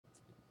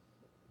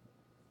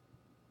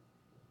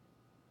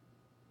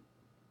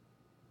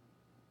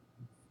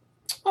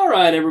All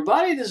right,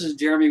 everybody, this is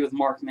Jeremy with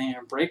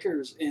Markman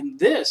Breakers, and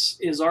this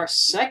is our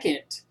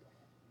second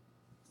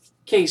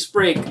case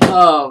break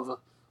of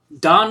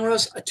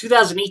Donruss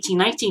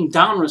 2018-19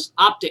 Donruss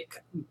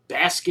Optic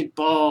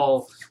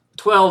Basketball.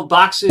 12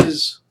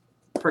 boxes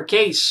per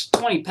case,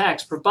 20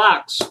 packs per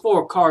box,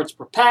 4 cards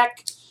per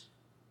pack.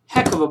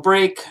 Heck of a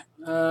break.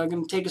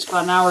 Going to take us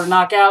about an hour to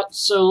knock out,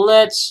 so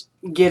let's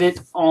get it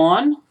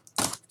on.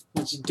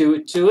 Let's do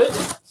it to it.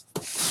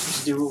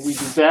 Let's do what we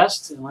do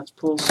best, and let's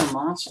pull some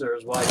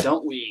monsters. Why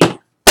don't we?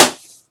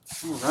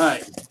 All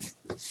right.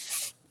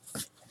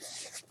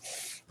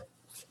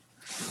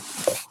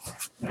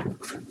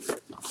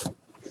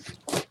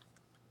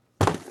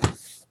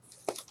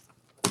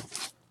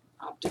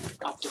 Optic.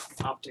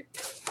 Optic.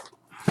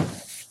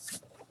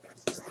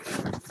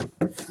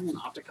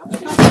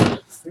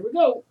 Here we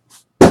go.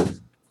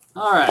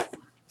 All right.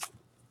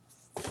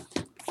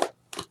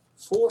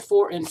 4,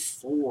 4, and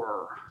 4.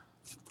 All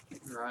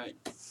right.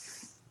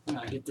 I'm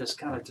going to get this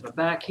kind of to the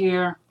back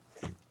here.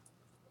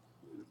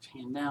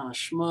 Pan down a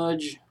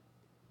smidge.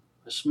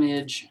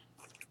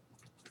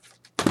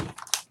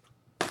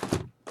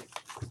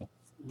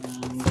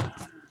 And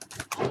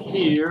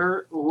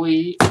here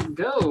we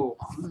go.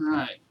 All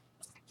right.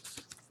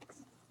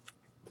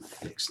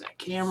 Fix that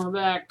camera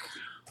back.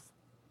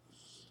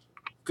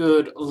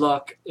 Good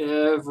luck,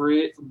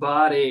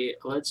 everybody.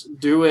 Let's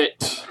do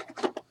it.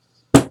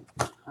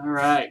 All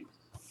right.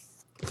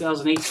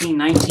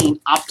 2018-19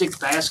 Optic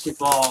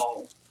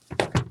Basketball.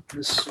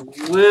 This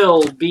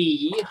will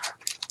be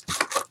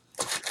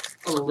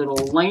a little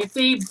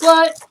lengthy,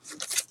 but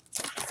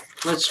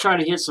let's try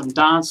to hit some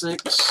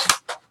Doncic's,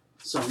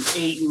 some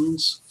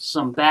Aytons,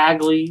 some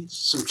Bagleys,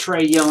 some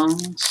Trae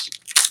Youngs.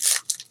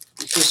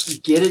 Let's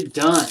just get it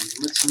done.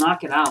 Let's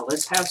knock it out.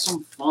 Let's have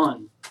some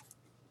fun.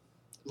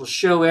 We'll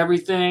show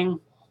everything.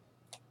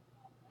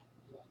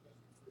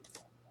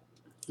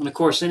 And of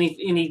course,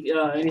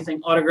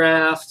 anything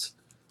autographed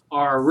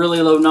or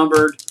really low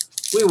numbered,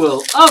 we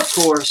will, of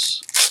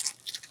course,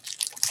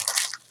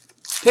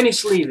 penny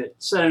sleeve it,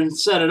 set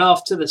it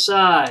off to the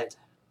side.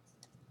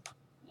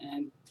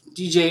 And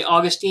DJ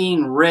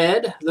Augustine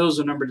red, those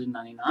are numbered to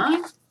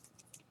 99.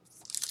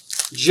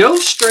 Joe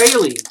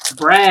Straley,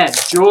 Brad,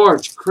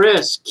 George,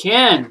 Chris,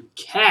 Ken,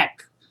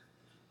 Keck,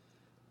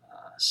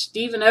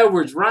 Stephen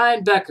Edwards,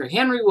 Ryan Becker,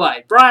 Henry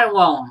White, Brian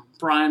Wallum,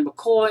 Brian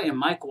McCoy, and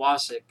Mike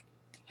Wasick.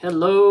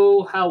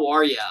 Hello, how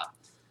are ya?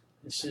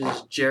 This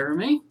is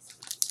Jeremy,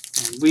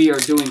 and we are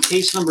doing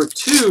case number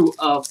 2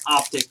 of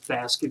Optic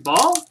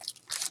Basketball.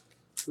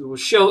 We will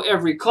show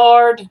every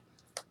card,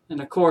 and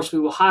of course we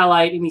will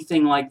highlight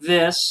anything like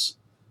this.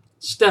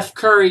 Steph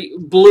Curry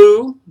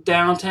blue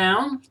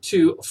downtown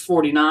to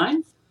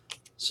 49.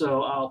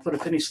 So I'll put a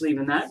penny sleeve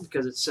in that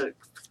because it said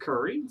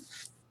Curry.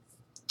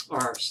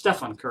 Or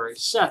Stephen Curry.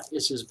 Seth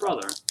is his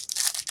brother.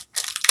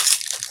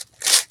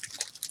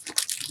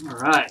 All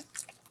right.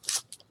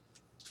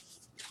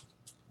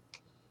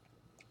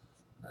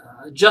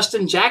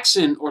 Justin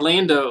Jackson,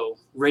 Orlando,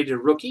 rated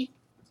rookie.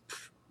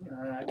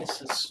 I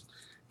guess it's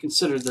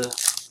considered the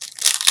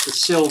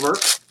silver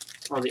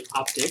or the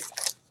optic,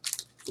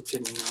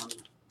 depending on,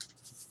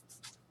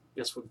 I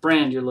guess, what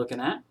brand you're looking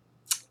at.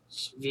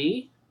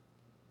 V.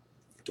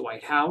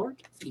 Dwight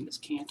Howard, Enos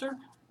Cantor.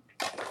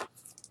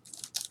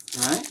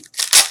 All right.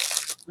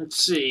 Let's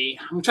see.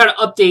 I'm going to try to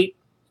update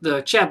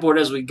the chat board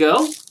as we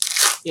go.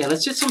 Yeah,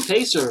 let's hit some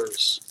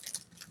Pacers.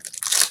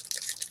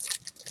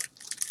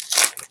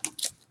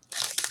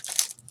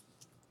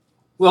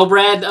 Well,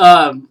 Brad,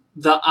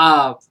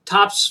 the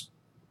Topps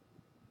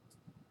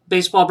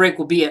baseball break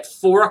will be at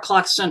 4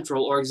 o'clock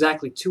Central, or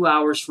exactly 2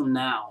 hours from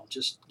now.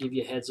 Just give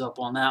you a heads up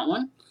on that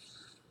one.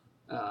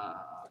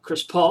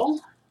 Chris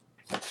Paul.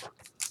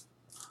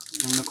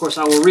 And, of course,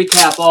 I will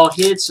recap all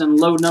hits and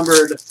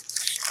low-numbered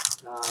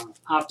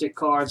Optic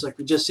cards. Like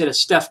we just hit a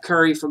Steph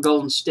Curry for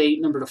Golden State,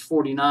 number to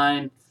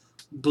 49,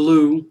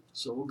 blue.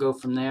 So we'll go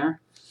from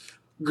there.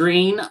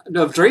 Green,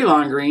 of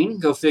Draymond Green,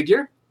 go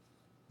figure.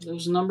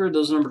 Those numbered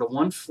to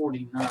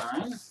 149.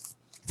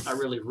 Not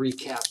really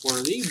recap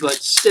worthy, but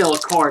still a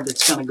card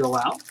that's going to go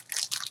out.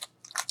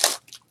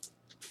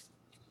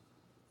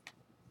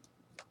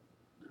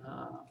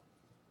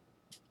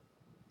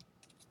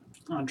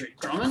 Andre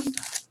Drummond.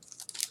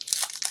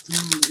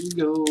 There you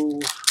go.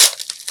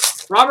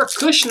 Robert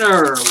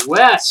Kushner,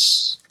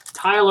 Wes,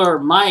 Tyler,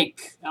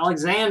 Mike,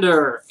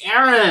 Alexander,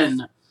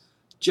 Aaron,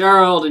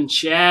 Gerald, and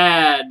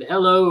Chad.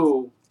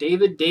 Hello,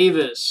 David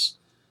Davis.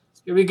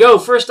 Here we go.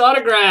 First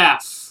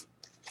autograph.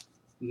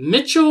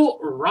 Mitchell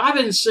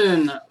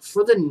Robinson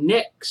for the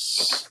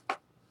Knicks.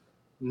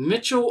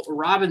 Mitchell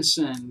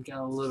Robinson.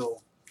 Got a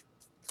little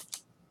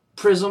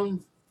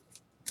prism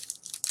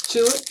to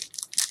it.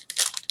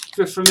 If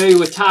you're familiar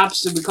with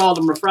Topps, we call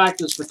them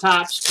refractors for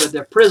Topps, but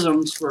they're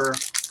prisms for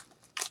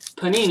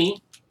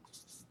Panini.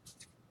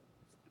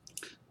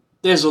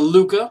 There's a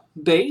Luka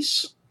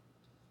base.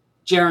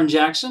 Jaren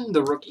Jackson,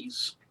 the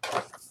rookies.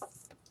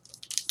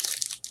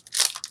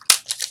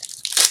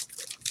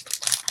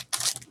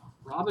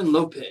 Robin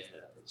Lopez.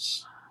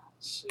 Let's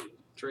see.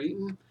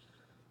 Drayton.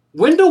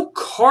 Wendell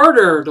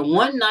Carter to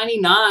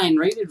 199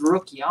 rated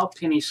rookie. I'll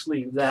penny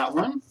sleeve that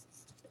one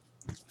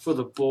for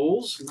the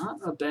Bulls. Not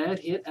a bad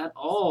hit at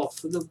all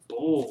for the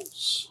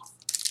Bulls.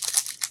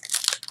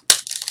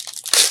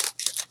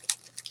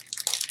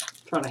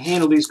 Trying to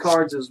handle these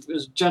cards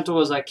as gentle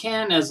as I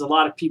can, as a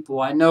lot of people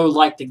I know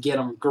like to get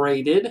them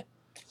graded.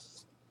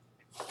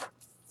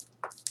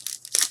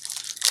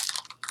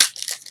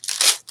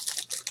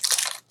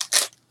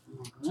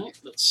 All right,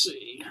 let's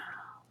see.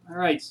 All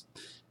right,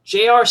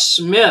 J.R.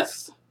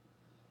 Smith.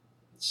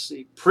 Let's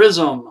see,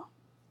 Prism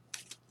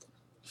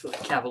for the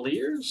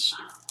Cavaliers.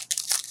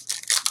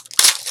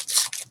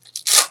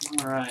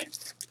 All right.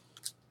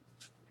 Let's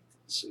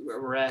see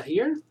where we're at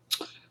here.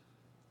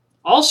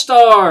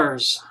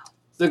 All-Stars.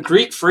 The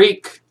Greek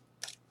Freak.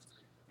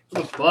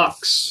 The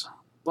Bucks.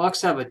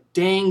 Bucks have a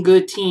dang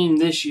good team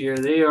this year.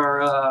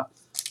 They're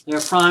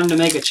primed to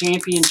make a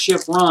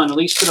championship run, at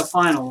least to the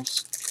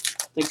finals.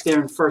 I think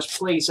they're in first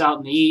place out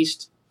in the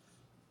East.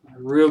 A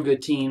real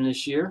good team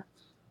this year.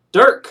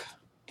 Dirk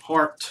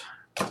Hart.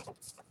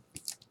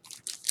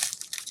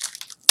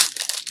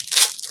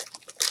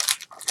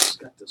 Just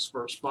got this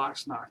first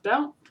box knocked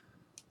out.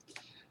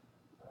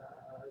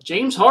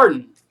 James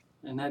Harden.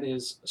 And that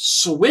is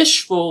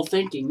swishful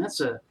thinking. That's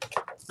a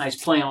nice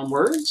play on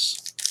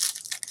words.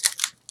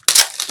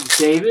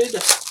 David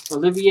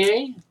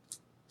Olivier.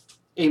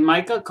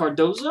 Micah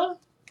Cardoza.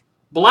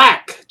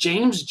 Black.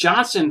 James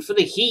Johnson for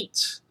the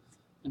Heat.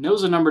 And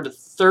those are numbered to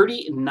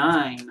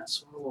 39.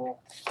 So we'll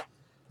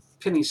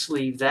penny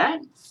sleeve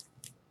that.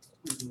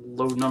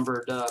 Low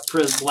numbered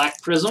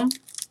black prism.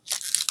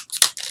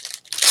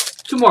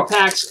 2 more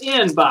packs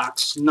in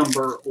box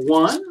number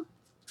 1.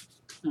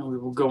 Now we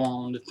will go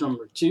on to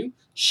number 2.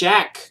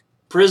 Shaq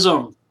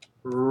Prism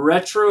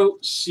Retro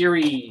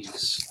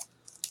Series.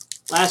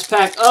 Last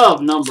pack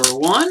of number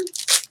 1.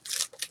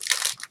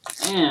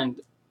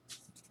 And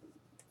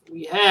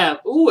we have,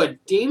 a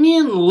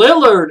Damian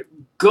Lillard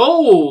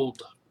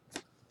Gold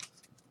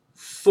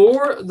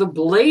for the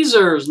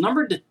Blazers.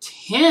 Numbered to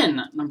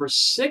 10. Number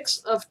 6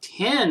 of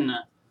 10.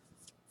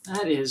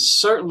 That is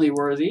certainly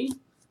worthy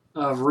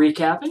of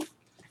recapping.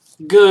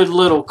 Good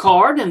little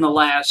card in the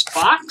last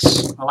box.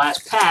 The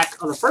last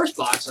pack of the first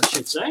box, I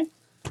should say.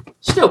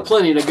 Still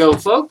plenty to go,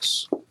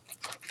 folks.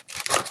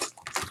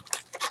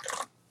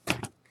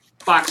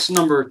 Box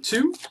number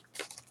 2.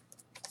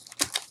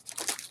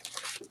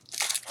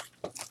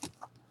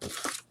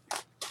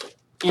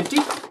 Empty.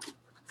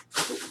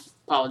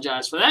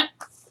 Apologize for that.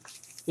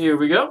 Here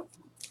we go.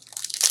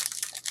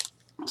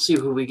 Let's see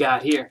who we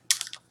got here.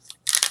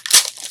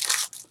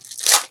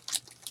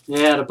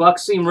 Yeah, the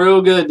Bucks seem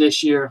real good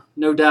this year,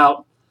 no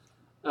doubt.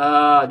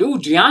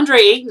 DeAndre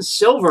Ayton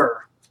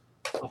Silver.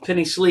 I'll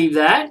penny sleeve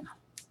that.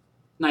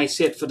 Nice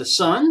hit for the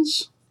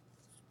Suns.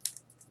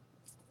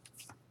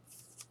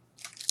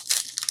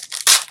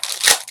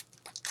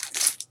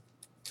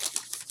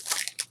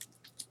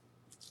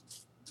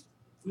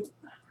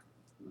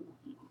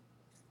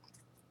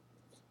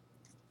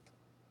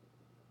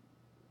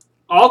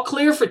 All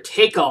clear for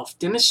takeoff.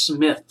 Dennis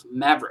Smith,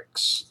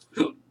 Mavericks.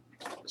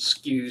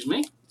 Excuse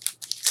me.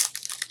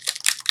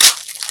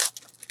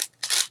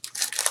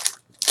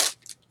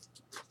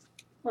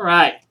 All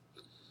right.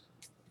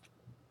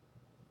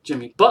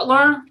 Jimmy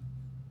Butler.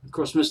 Of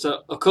course,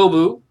 Mr.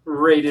 Okobu,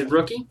 rated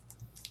rookie.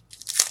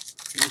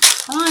 What I'm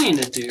trying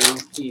to do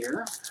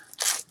here,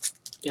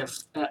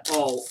 if at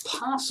all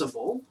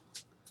possible,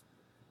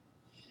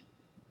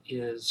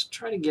 is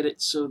try to get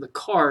it so the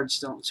cards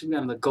don't, so you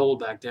have the gold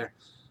back there.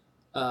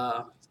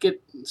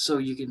 Get so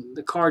you can,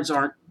 the cards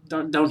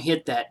don't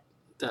hit that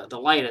the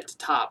light at the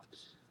top.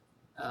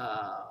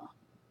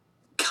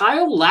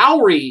 Kyle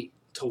Lowry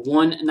to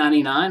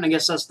 199. I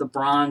guess that's the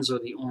bronze or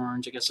the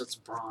orange. I guess that's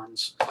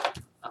bronze.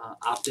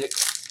 Optic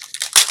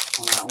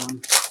on that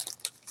one.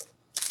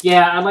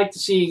 Yeah, I'd like to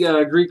see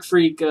Greek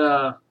Freak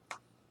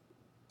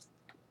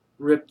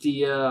rip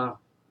the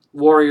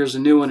Warriors a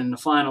new one in the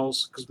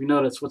finals, because we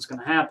know that's what's going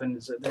to happen.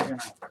 Is that they're going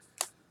to.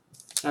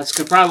 That's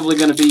probably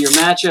going to be your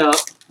matchup,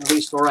 at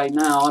least for right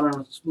now. I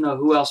don't know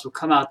who else will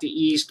come out the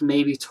East.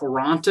 Maybe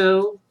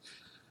Toronto.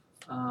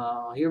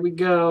 Here we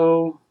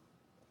go.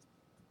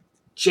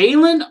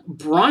 Jalen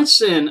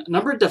Brunson,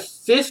 numbered to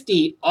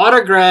 50,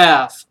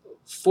 autograph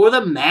for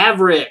the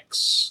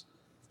Mavericks.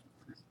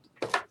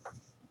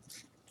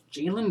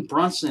 Jalen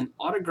Brunson,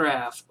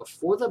 autograph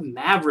for the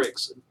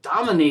Mavericks.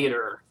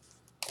 Dominator.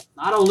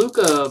 Not a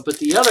Luka, but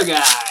the other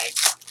guy.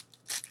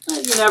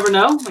 You never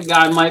know. The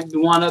guy might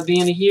wind up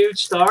being a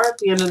huge star at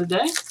the end of the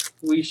day.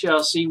 We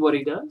shall see what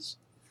he does.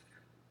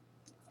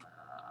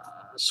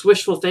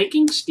 Swishful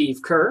thinking,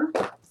 Steve Kerr.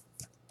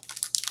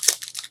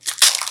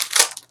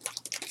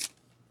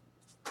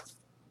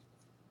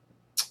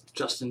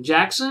 Justin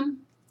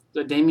Jackson.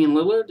 The Damian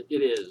Lillard. It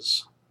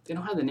is. They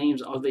don't have the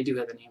names. Oh, they do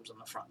have the names on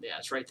the front. Yeah,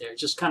 it's right there.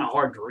 It's just kind of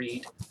hard to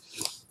read.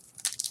 Let's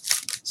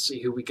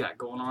see who we got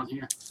going on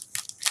here.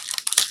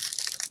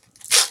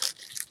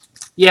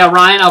 Yeah,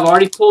 Ryan, I've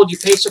already pulled your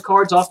Pacer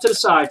cards off to the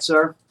side,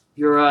 sir.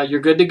 You're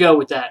good to go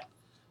with that.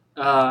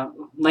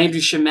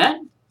 Landry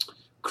Shamet,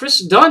 Chris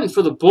Dunn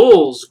for the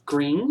Bulls,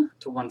 green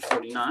to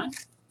 149.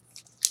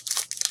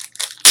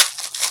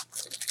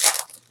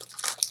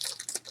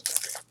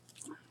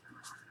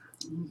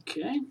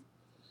 Okay.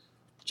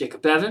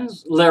 Jacob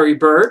Evans, Larry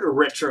Bird,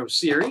 Retro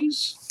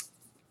Series.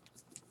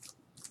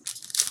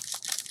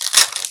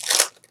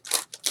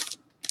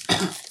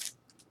 Let's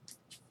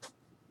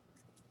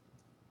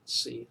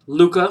see.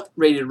 Luka,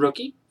 rated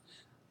rookie.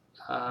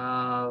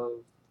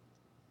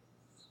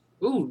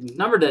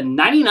 Number to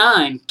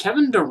 99,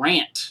 Kevin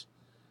Durant,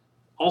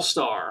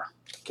 All-Star.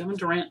 Kevin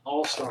Durant,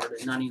 All-Star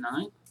to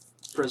 99.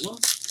 Prism.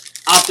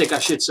 Optic, I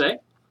should say.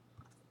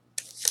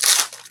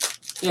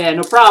 Yeah,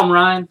 no problem,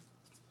 Ryan.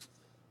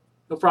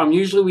 No problem.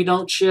 Usually we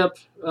don't ship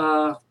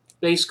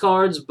base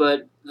cards,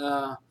 but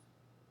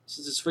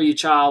since it's for your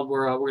child,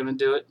 we're going to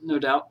do it, no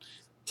doubt.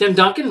 Tim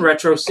Duncan,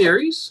 Retro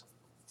Series.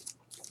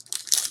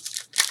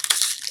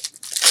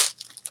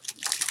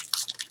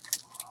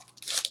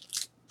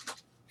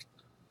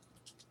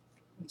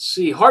 Let's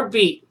see.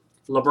 Heartbeat,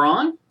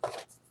 LeBron.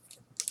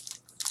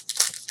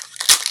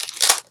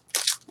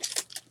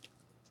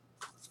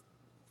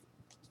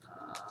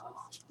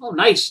 Oh,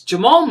 nice.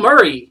 Jamal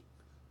Murray,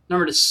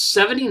 number to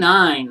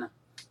 79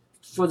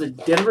 for the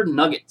Denver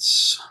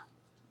Nuggets.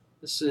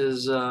 This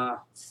is, I'm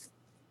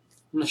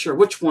not sure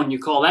which one you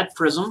call that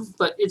prism,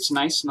 but it's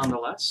nice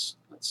nonetheless.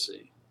 Let's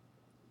see.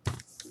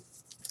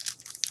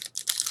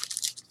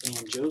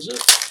 Dan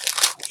Joseph,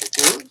 Patrick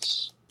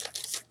Willis.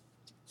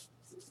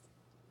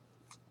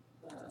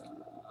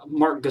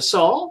 Mark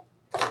Gasol.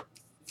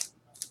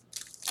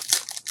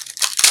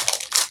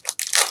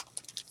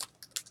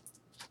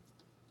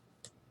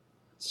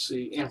 Let's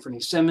see, Anthony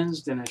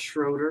Simmons, Dennis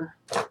Schroeder.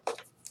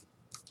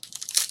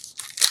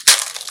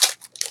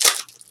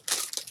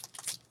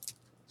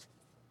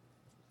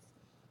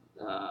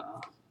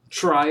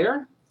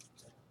 Trier.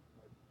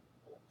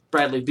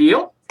 Bradley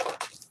Beal.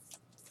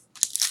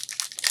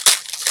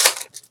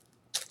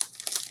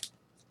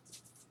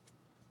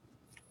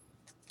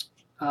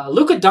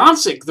 Luka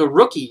Doncic, the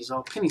rookies.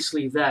 I'll penny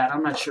sleeve that.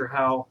 I'm not sure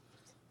how.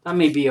 That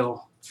may be a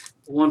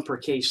one per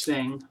case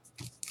thing.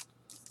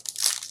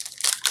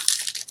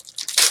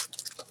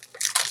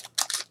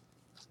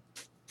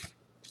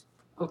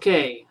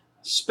 Okay.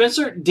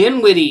 Spencer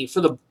Dinwiddie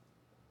for the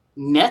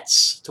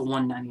Nets to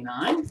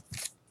 199.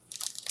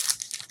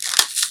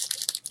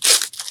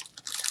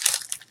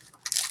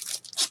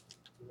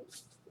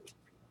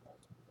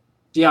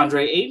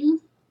 DeAndre Ayton.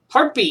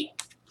 Heartbeat.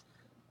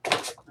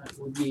 That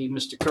would be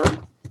Mr. Kerr.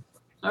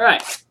 All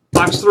right.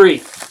 Box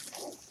 3.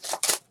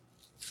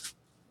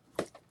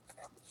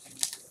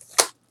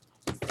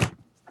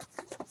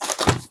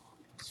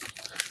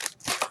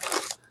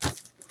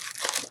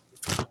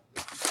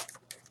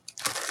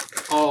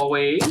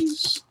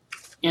 Always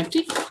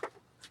empty.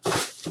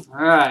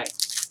 All right.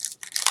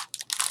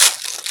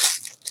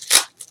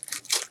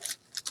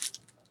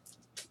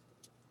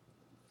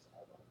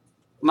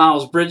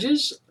 Miles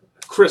Bridges,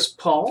 Chris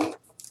Paul.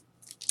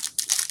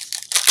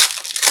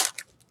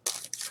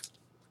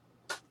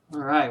 All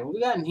right, what we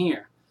got in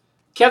here?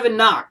 Kevin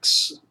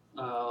Knox,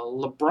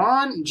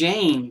 LeBron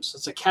James.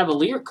 That's a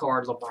Cavalier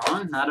card,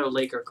 LeBron, not a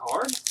Laker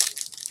card.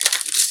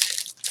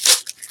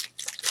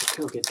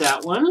 Go get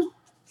that one.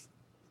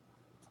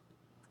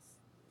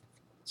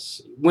 Let's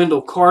see.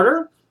 Wendell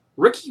Carter,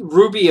 Ricky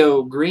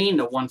Rubio, green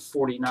to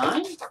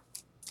 149.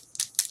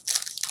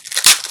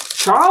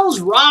 Charles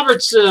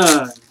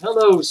Robertson.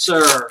 Hello,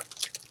 sir.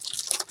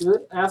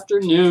 Good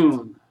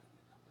afternoon.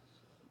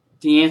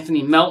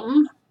 DeAnthony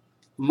Melton.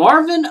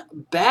 Marvin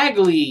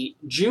Bagley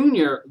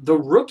Jr., the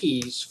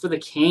rookies for the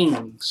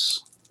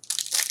Kings.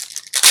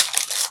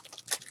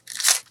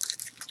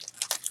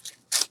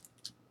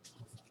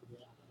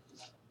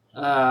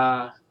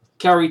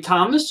 Kyrie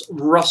Thomas,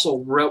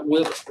 Russell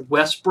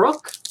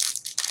Westbrook.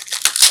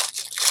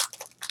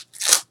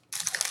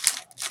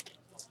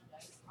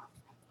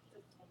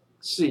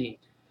 Let's see.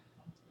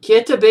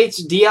 Keita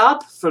Bates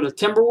Diop for the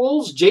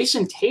Timberwolves.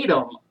 Jason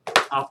Tatum,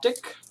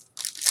 Optic.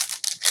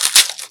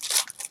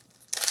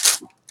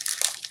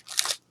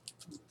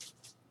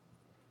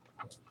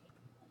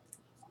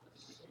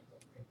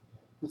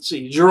 Let's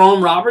see.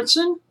 Jerome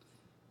Robertson.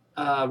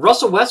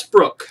 Russell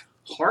Westbrook,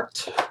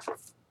 Heart.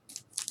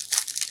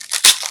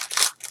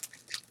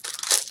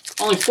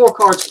 Only 4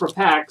 cards per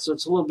pack, so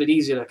it's a little bit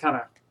easier to kind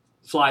of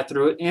fly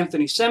through it.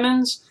 Anthony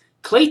Simmons.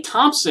 Klay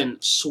Thompson,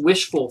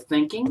 Wishful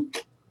Thinking.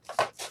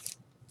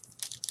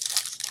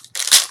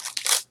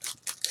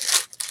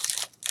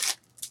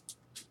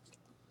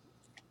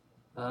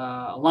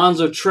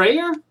 Alonzo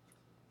Trier.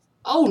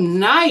 Oh,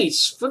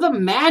 nice. For the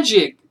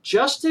Magic,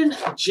 Justin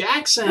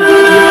Jackson.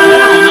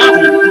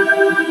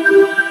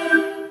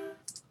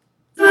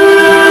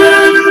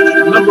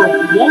 Number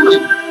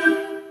 1.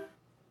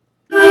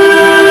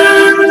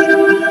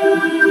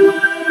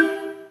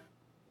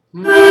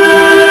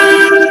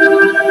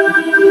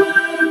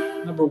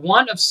 Number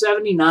 1 of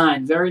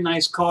 79. Very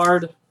nice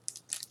card.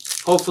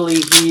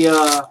 Hopefully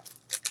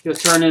he'll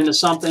turn into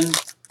something.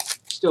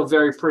 Still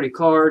very pretty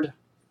card.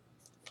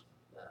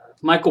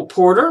 Michael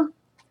Porter.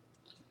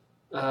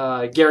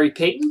 Gary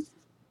Payton.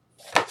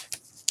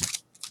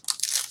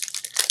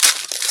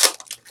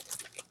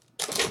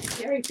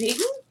 Gary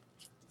Payton?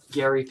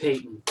 Gary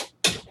Payton.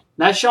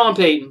 Not Sean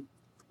Payton.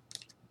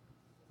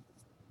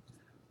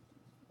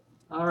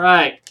 All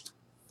right.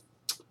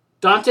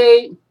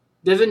 Dante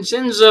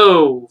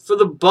DiVincenzo for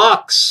the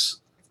Bucks.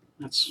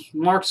 That's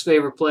Mark's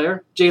favorite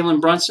player. Jalen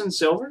Brunson,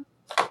 silver.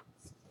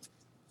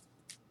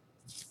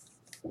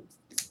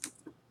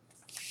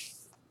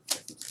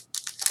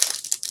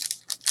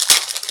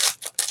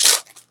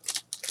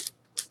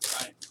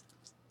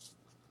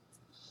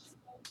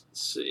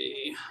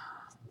 See.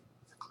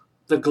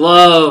 The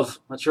glove.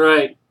 That's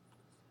right.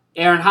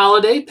 Aaron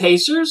Holiday,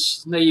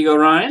 Pacers. There you go,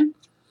 Ryan.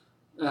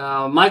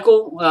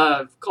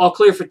 Michael, all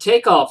clear for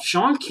takeoff.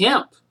 Sean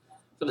Kemp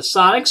for the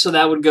Sonics. So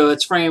that would go.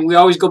 It's we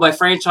always go by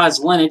franchise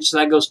lineage. So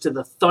that goes to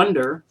the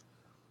Thunder.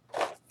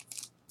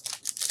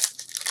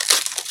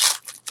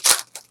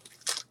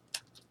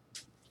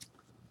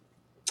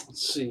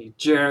 Let's see.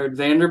 Jared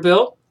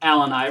Vanderbilt,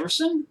 Allen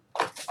Iverson.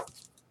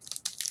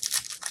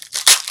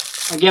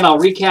 Again, I'll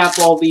recap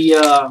all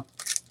the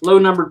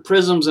low-numbered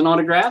prisms and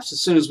autographs as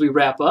soon as we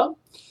wrap up.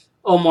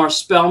 Omar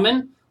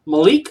Spellman,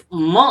 Malik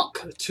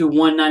Monk to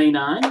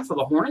 199 for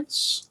the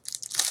Hornets.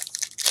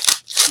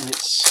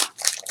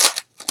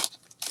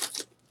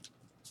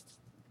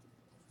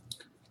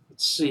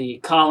 Let's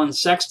see, Colin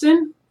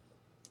Sexton,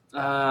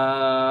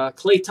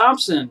 Klay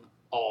Thompson,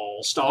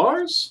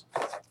 All-Stars.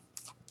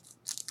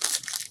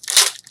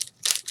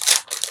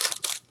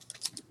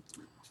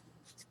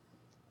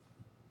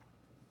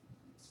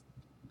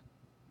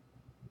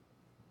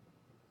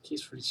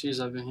 Keys for the shoes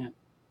I've been here.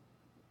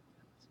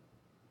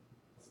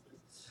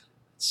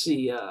 Let's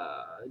see,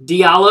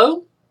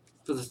 Diallo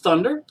for the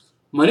Thunder.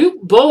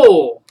 Manute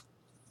Bol,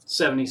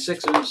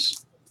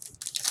 76ers.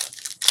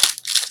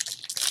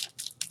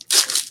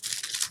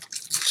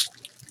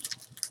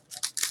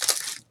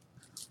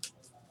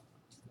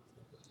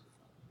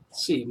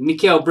 Let's see,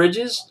 Mikal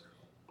Bridges.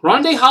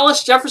 Rondé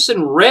Hollis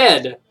Jefferson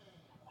red,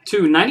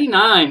 to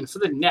 99 for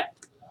the Nets.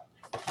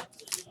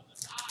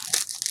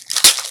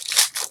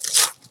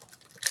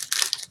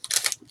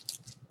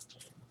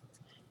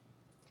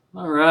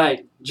 All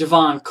right,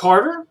 Javon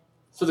Carter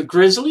for the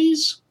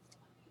Grizzlies.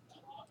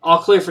 All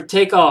clear for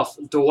takeoff,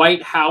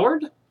 Dwight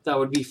Howard. That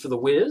would be for the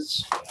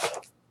Wiz.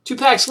 2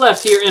 packs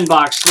left here in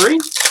box 3.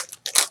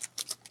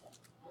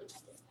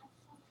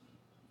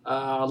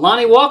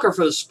 Lonnie Walker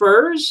for the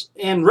Spurs.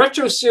 And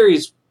Retro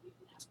Series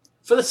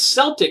for the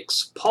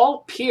Celtics,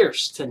 Paul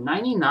Pierce to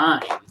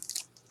 99.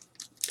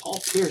 Paul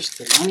Pierce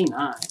to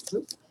 99.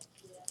 Oop.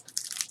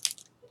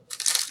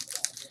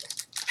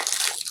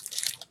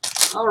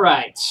 All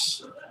right.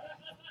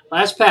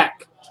 Last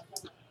pack.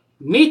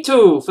 Me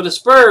Too for the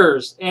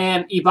Spurs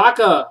and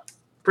Ibaka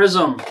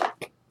Prism.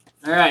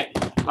 All right,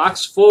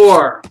 box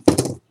 4.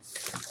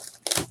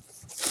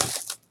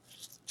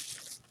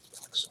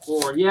 Box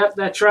 4. Yep,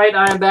 that's right.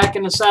 I am back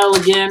in the saddle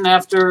again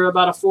after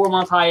about a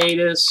 4-month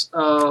hiatus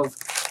of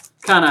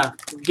kind of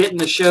getting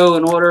the show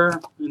in order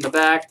in the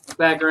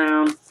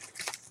background,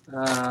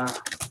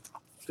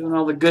 doing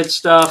all the good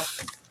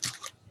stuff,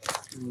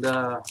 and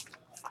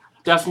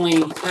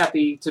definitely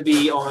happy to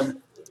be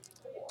on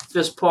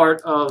this part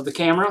of the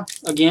camera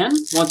again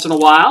once in a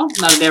while.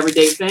 Not an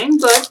everyday thing,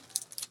 but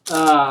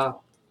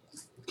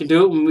can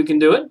do it when we can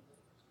do it.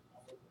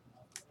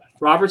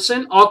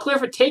 Robertson, all clear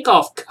for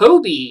takeoff.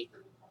 Kobe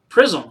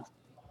Prism.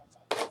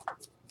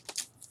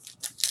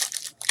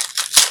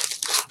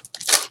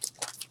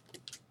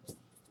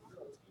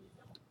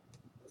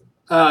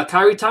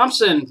 Kyrie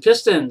Thompson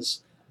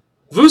Pistons.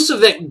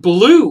 Vucevic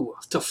blue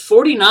to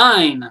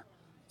 49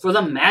 for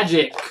the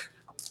Magic.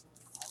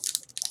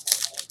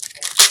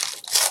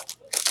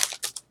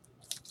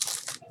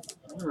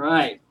 All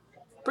right.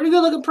 Pretty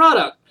good looking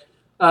product.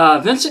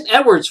 Vincent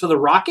Edwards for the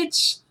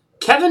Rockets.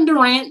 Kevin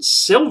Durant,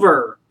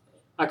 silver.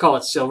 I call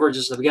it silver,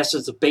 just I guess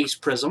it's a base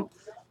prism.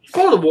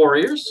 For the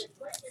Warriors.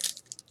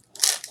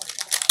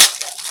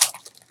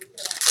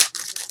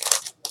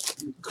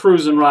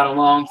 Cruising right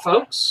along,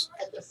 folks.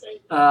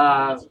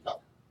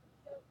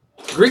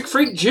 Greek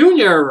Freak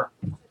Jr.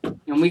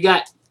 And we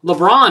got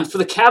LeBron for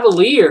the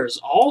Cavaliers.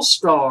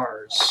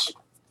 All-Stars.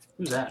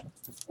 Who's that?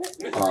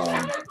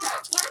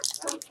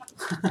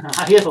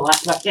 I hear the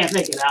laugh. I can't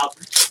make it out.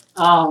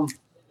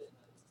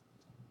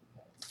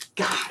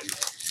 God.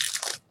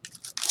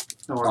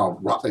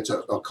 It's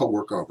a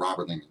co-worker of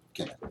Robert Lee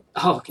Kenneth.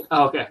 Oh, okay.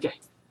 Oh, okay.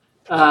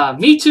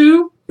 Me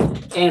Too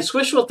and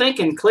Swishful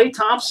Thinking, Klay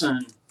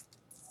Thompson.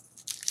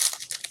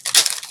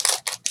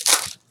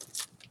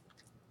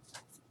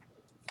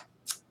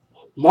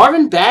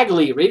 Marvin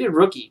Bagley, rated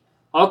rookie.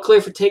 All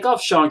clear for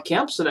takeoff, Sean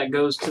Kemp, so that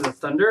goes to the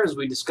Thunder, as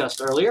we discussed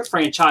earlier.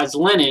 Franchise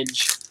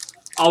lineage.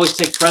 Always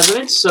take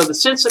precedence. So the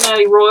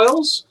Cincinnati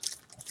Royals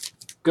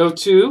go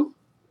to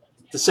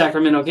the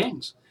Sacramento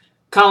Kings.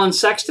 Colin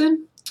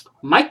Sexton,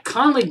 Mike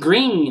Conley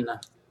Green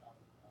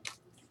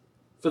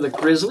for the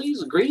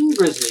Grizzlies. Green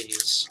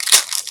Grizzlies.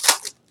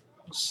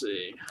 Let's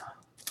see.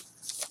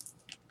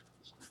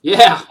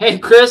 Yeah, hey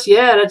Chris,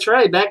 yeah, that's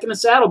right. Back in the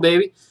saddle,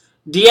 baby.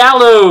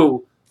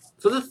 Diallo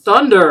for the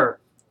Thunder.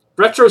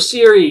 Retro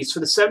Series for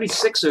the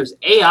 76ers.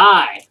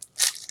 AI.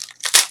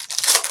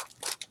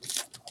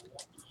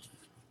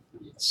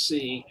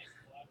 see.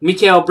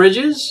 Mikal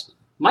Bridges.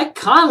 Mike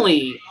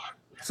Conley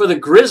for the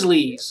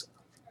Grizzlies.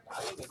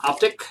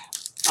 Optic.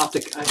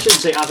 Optic. I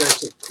shouldn't say Optic. I should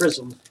say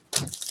Prism.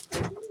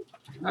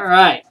 All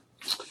right.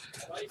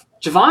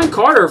 Javon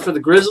Carter for the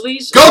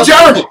Grizzlies. Go,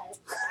 Jeremy!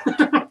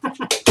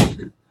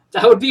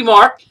 That would be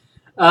Mark.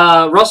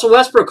 Russell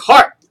Westbrook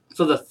Hart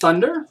for the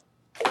Thunder.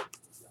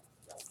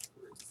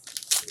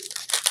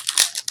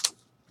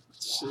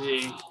 Let's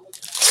see.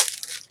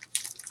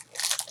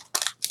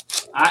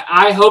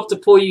 I hope to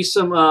pull you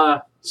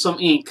some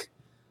ink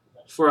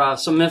for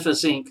some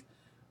Memphis ink.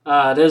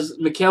 There's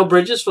Mikal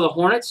Bridges for the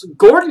Hornets.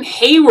 Gordon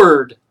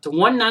Hayward to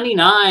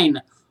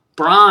 199,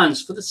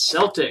 bronze for the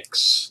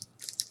Celtics.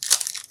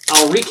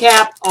 I'll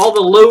recap all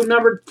the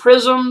low-numbered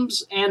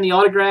prisms and the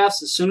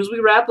autographs as soon as we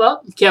wrap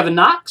up. Kevin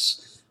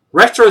Knox,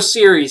 Retro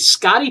Series,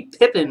 Scottie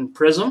Pippen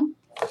prism.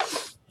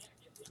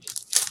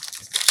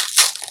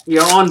 We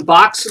are on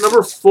box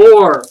number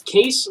 4,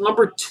 case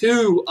number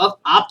 2 of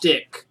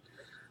Optic.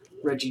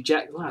 Reggie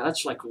Jack. Wow,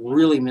 that's like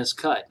really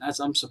miscut.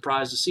 I'm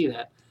surprised to see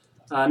that.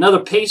 Another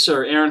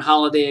Pacer, Aaron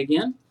Holiday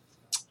again.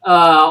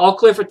 All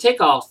clear for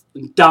takeoff,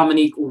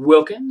 Dominique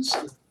Wilkins.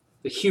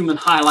 The human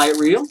highlight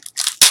reel.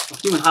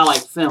 Human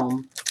highlight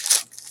film.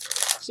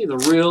 It's either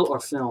real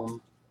or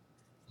film.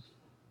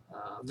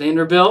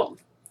 Vanderbilt.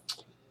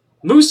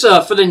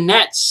 Musa for the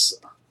Nets.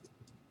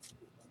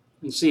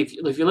 You see, if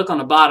you look on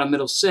the bottom,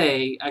 it'll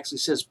actually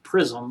says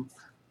Prism.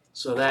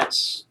 So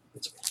it's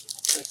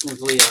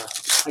technically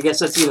I guess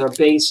that's either a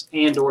base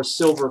and or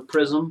silver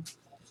prism.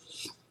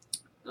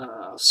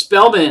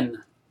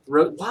 Spellman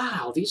wrote,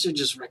 wow, these are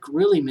just like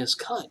really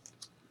miscut.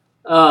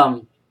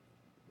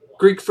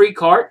 Greek Freak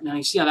Heart. Now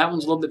you see how that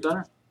one's a little bit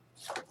better.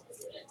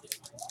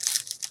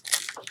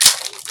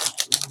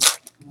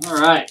 All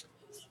right.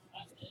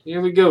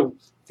 Here we go.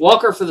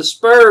 Walker for the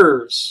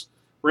Spurs.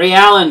 Ray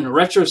Allen,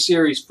 Retro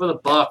Series for the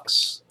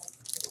Bucks.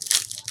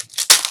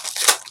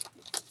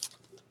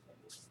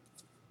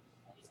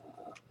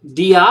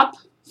 Diop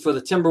for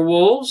the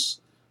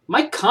Timberwolves.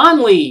 Mike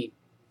Conley,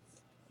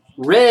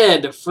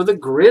 red for the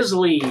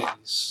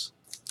Grizzlies.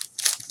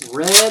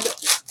 Red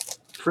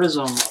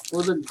prism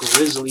for the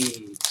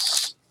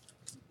Grizzlies.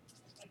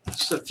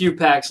 Just a few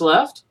packs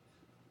left.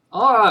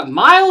 All right,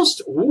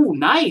 Miles. Ooh,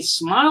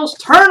 nice. Miles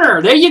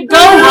Turner. There you go,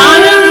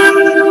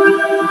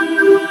 Ryan.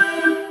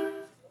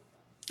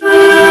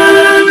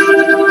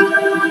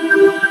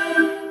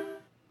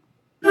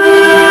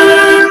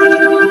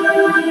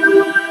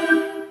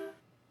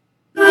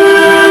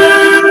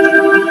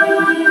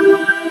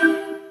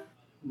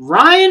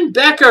 Ryan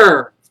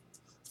Becker,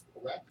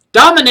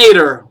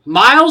 Dominator,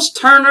 Miles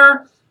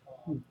Turner,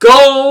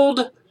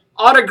 gold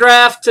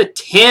autograph to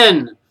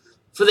 10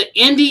 for the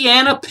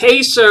Indiana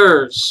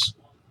Pacers.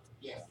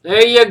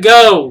 There you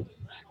go.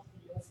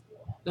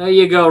 There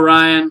you go,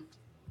 Ryan.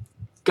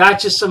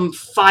 Got you some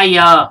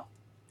fire.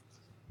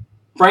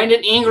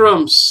 Brandon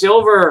Ingram,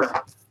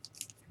 silver.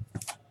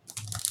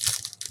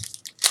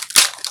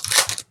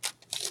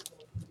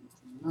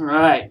 All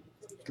right.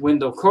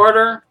 Wendell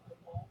Carter.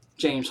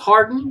 James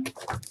Harden.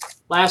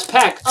 Last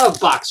pack of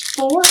box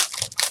 4.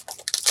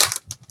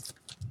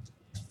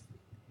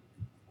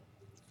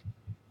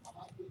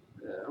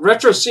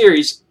 Retro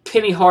Series,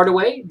 Penny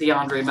Hardaway,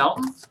 DeAndre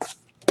Melton.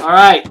 All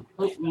right.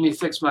 Oh, let me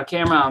fix my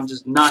camera. I'm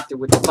just knocked it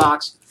with the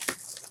box.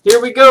 Here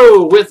we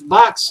go with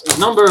box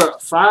number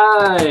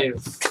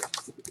 5.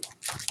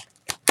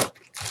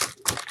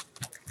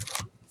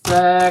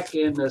 Back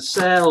in the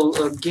saddle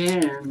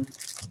again.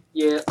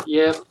 Yep.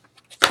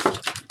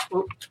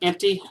 Oh,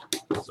 empty.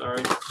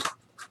 Sorry.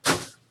 I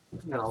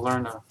gotta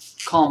learn to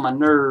calm my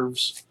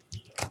nerves.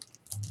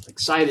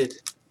 Excited.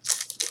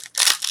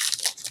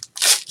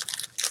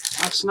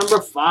 That's number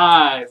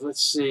 5.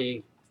 Let's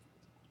see.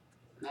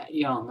 Matt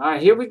Young. All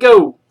right, here we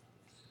go.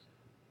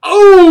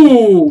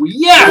 Oh,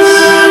 yes!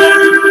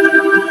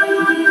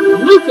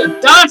 Luka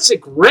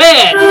Doncic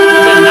red to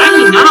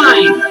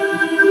 99.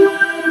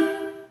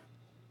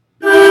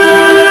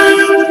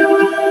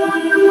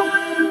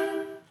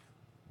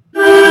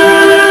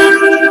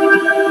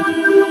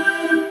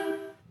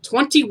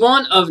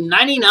 21 of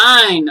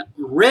 99,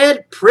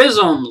 red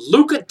prism,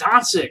 Luka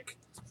Doncic.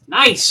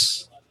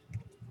 Nice.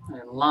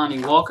 And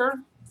Lonnie Walker.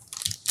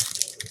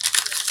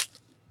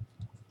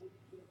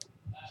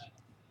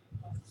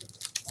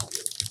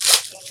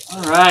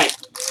 All right.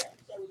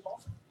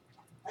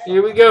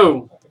 Here we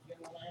go.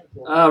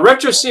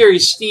 Retro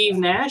Series, Steve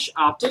Nash,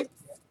 Optic.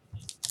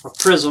 Or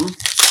Prism.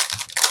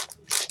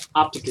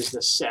 Optic is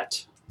the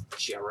set.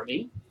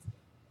 Jeremy.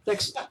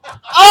 Next.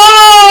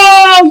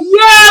 Oh,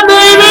 yeah,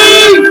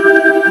 baby!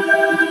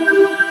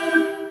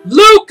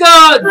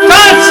 Luka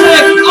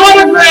Doncic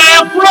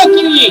autograph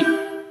rookie!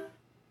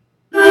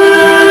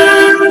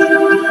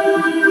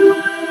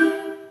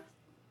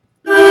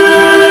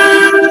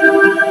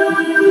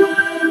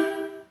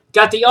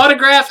 Got the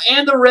autograph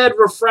and the red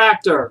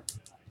refractor.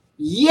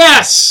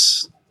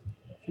 Yes!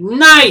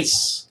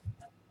 Nice!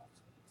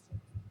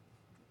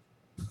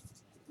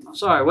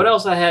 Sorry, what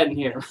else I had in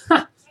here?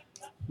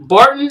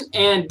 Barton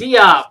and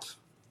Diop.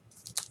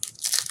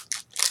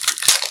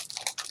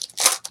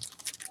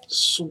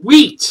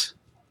 Sweet.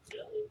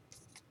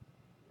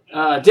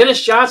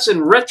 Dennis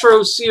Johnson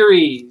Retro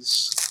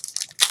Series.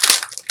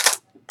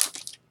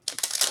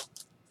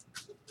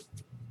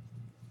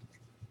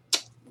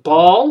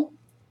 Ball,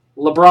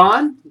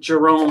 LeBron,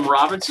 Jerome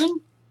Robinson.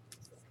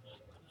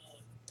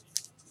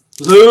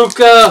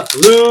 Luka,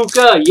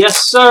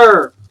 yes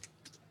sir.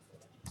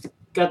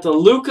 Got the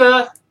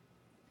Luka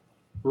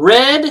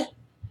red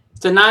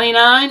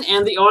 /99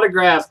 and the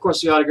autograph. Of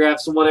course, the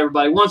autograph's the what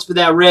everybody wants, but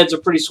that red's a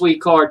pretty sweet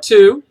card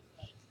too.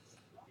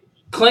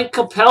 Clint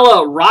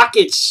Capella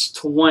Rockets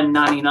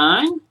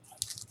 /199.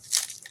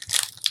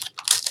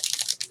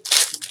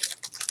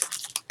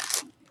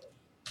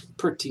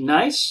 Pretty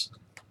nice.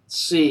 Let's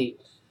see.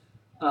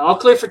 All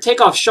clear for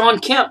takeoff. Sean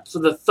Kemp for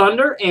the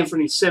Thunder.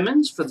 Anthony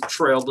Simmons for the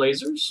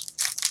Trailblazers.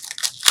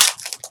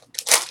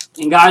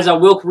 And guys, I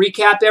will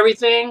recap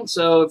everything.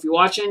 So if you're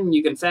watching,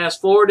 you can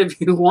fast forward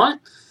if you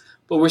want.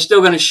 But we're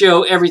still going to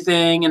show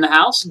everything in the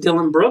house.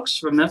 Dylan Brooks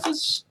from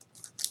Memphis.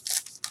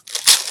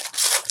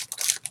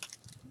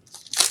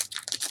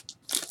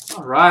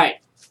 All right.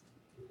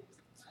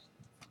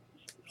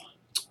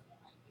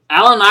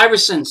 Allen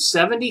Iverson,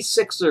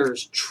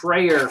 76ers.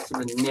 Trayer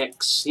for the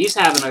Knicks. He's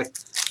having a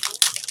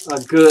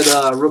good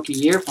rookie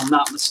year, if I'm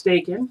not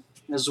mistaken,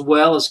 as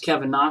well as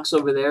Kevin Knox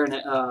over there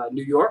in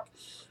New York.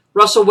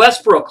 Russell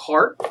Westbrook,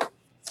 Hart.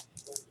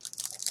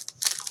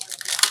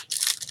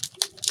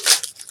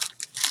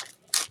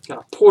 Got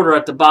a Porter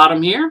at the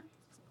bottom here.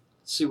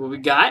 Let's see what we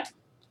got.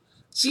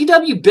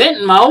 C.W.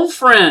 Benton, my old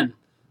friend,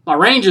 my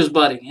Rangers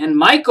buddy, and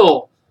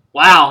Michael.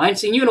 Wow, I haven't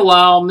seen you in a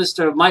while,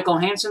 Mr. Michael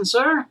Hansen,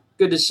 sir.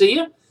 Good to see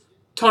you.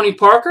 Tony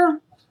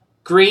Parker,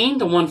 green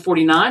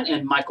 /149,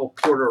 and Michael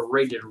Porter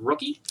rated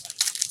rookie.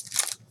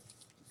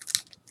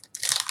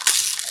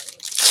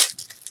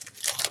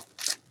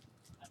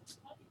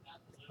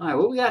 All right,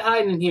 what we got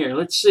hiding in here?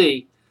 Let's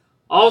see.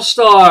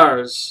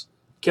 All-Stars.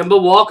 Kemba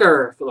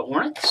Walker for the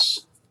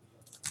Hornets.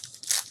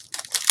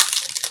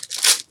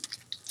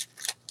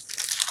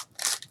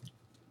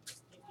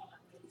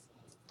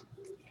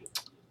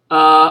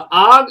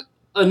 Og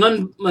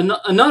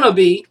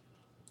Anunoby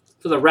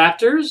for the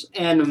Raptors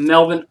and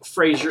Melvin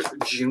Frazier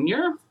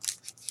Jr.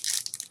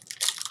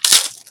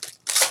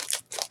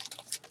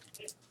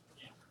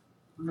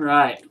 All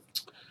right.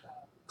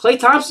 Klay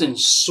Thompson,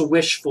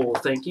 wishful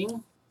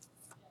thinking.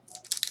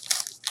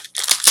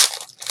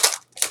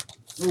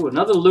 Ooh,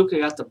 another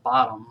Luka at the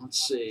bottom. Let's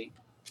see.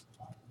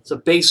 It's a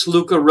base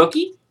Luka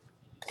rookie.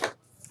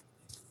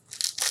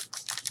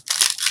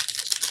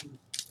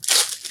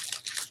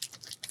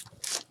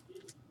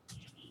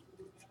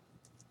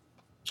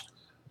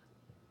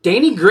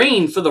 Danny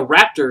Green for the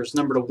Raptors,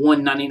 number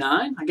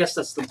 /199. I guess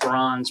that's the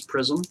bronze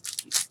prism.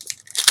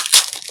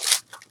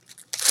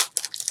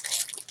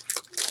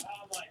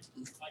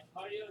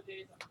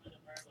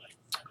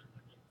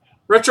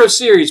 Retro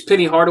Series,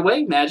 Penny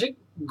Hardaway, Magic.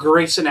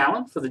 Grayson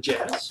Allen for the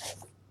Jazz.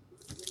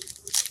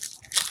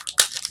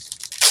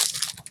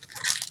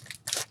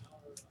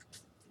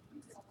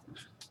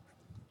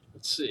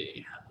 Let's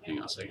see. Hang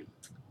on a second.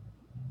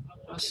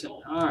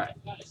 All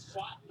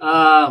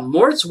right.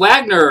 Moritz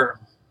Wagner,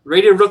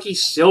 rated rookie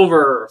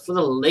silver for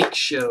the Lake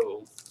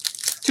Show.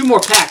 2 more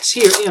packs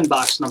here in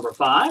box number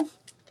 5.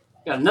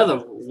 Got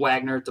another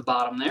Wagner at the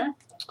bottom there.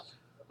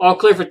 All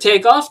clear for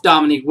takeoff,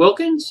 Dominique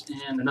Wilkins,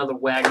 and another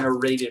Wagner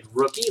rated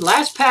rookie.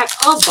 Last pack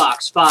of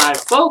box 5,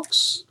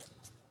 folks.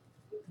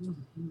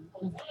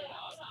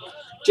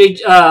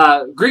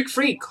 Greek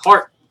Freak,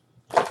 Hart.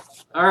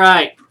 All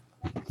right.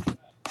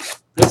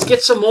 Let's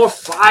get some more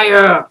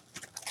fire.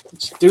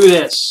 Let's do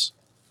this.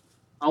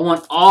 I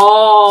want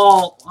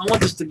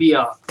this to be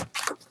a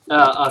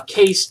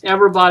case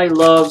everybody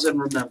loves and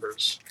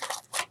remembers.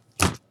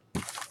 I'm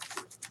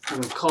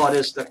going to call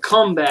this the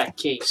comeback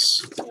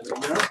case. There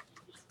we go.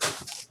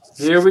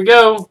 Here we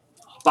go.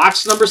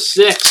 Box number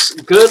 6.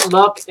 Good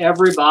luck,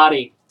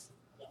 everybody.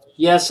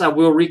 Yes, I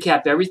will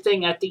recap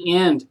everything at the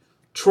end.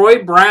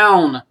 Troy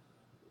Brown,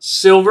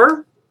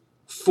 silver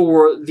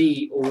for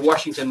the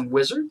Washington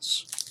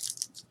Wizards.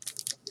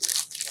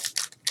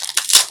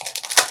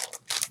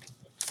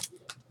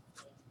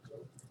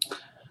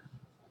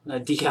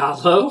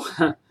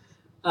 Diallo.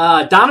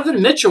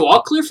 Donovan Mitchell,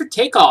 all clear for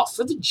takeoff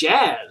for the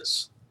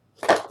Jazz.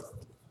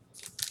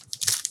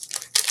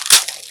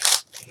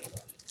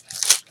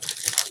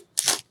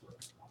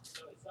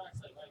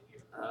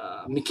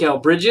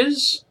 Mikal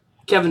Bridges,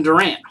 Kevin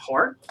Durant,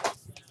 Hart.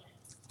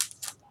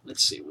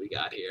 Let's see what we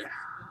got here.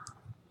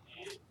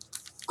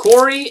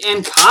 Corey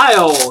and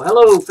Kyle.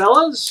 Hello,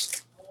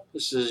 fellas.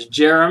 This is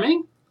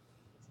Jeremy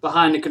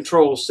behind the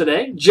controls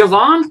today.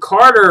 Javon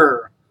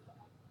Carter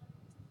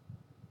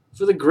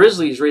for the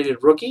Grizzlies,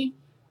 rated rookie.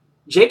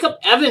 Jacob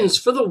Evans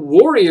for the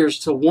Warriors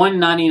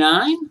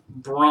 /199,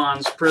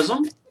 bronze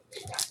prism.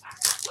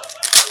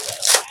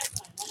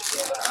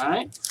 All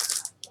right.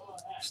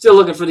 Still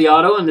looking for the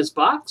auto in this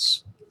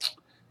box.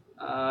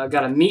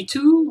 Got a Me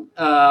Too.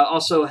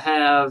 Also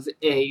have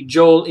a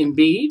Joel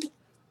Embiid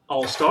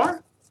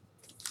All-Star.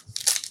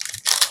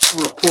 I'm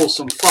going to pull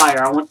some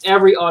fire. I want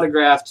every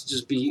autograph to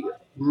just be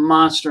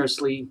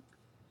monstrously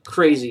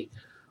Crazy.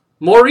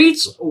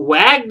 Moritz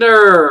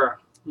Wagner.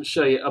 I'll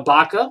show you.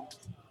 Ibaka.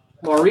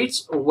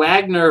 Moritz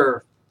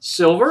Wagner.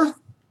 Silver.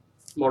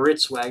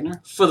 Moritz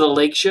Wagner. For the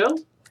Lake Show.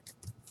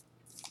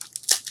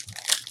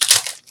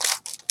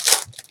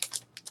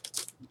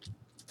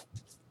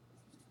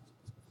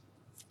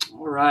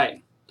 All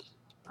right.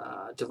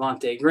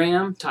 Devontae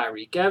Graham.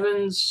 Tyreek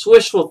Evans.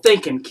 Wishful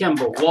thinking.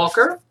 Kemba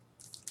Walker.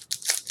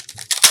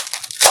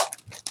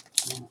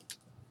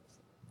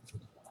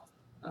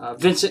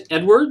 Vincent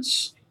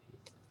Edwards.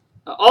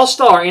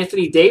 All-Star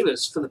Anthony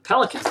Davis for the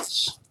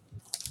Pelicans.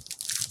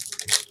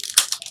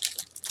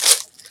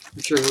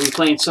 I'm sure he'll be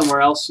playing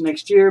somewhere else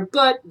next year,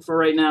 but for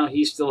right now,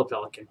 he's still a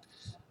Pelican.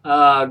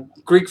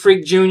 Greek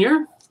Freak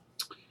Jr.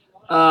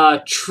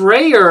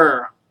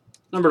 Trayer,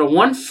 number to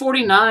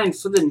 149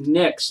 for the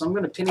Knicks. I'm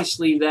going to penny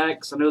sleeve that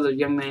because I know the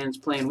young man's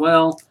playing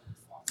well,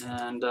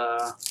 and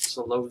it's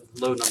a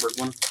low-numbered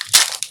one.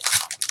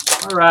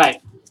 All right.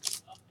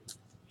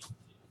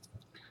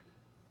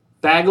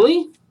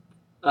 Bagley.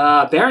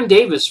 Baron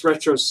Davis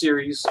Retro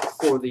Series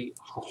for the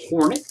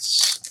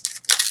Hornets.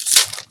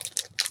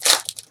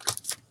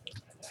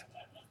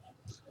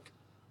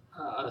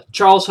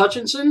 Charles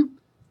Hutchinson,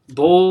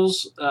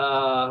 Bulls.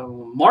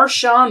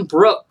 Marshawn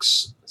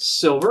Brooks,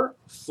 silver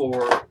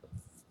for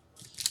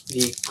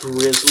the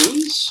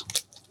Grizzlies.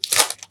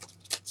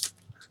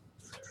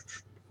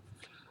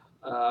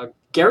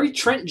 Gary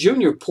Trent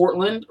Jr.,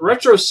 Portland.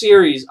 Retro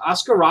Series,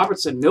 Oscar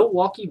Robertson,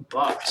 Milwaukee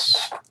Bucks.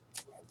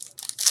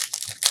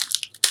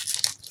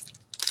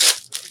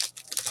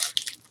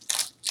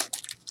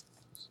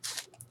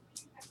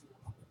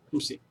 Let me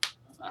see.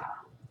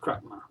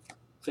 Crack my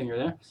finger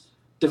there.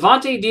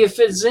 Devontae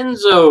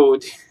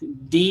DiVincenzo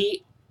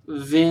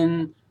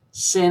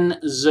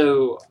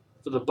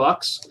for the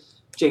Bucks.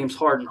 James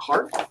Harden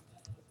Hart.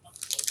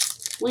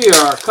 We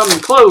are coming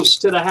close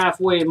to the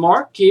halfway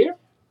mark here.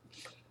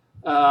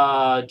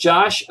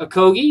 Josh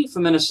Okogie for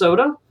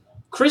Minnesota.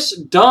 Chris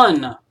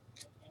Dunn,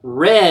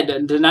 red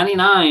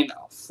 /99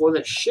 for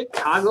the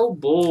Chicago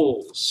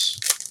Bulls.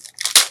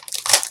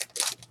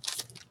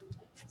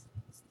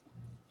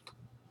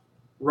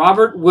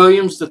 Robert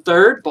Williams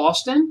III,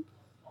 Boston.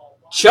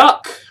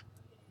 Chuck,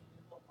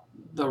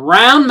 the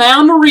round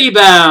mound to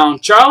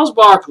rebound. Charles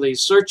Barkley,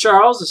 Sir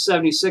Charles, the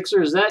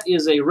 76ers. That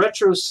is a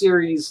Retro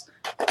Series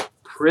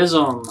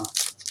Prism.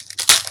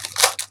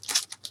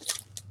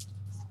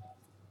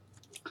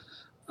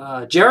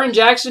 Jaren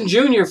Jackson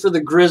Jr. for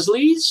the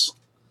Grizzlies.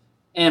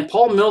 And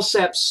Paul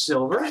Millsap,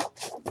 silver.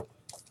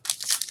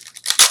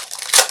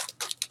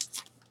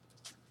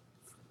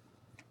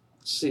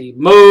 Let's see.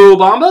 Mo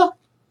Bamba.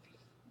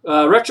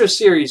 Retro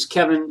Series,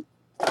 Kevin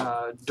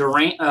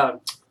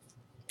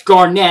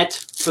Garnett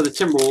for the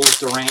Timberwolves.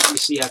 Durant, you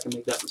see I can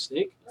make that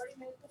mistake.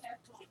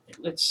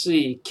 Let's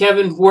see.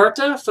 Kevin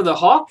Huerta for the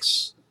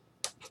Hawks.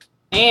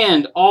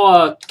 And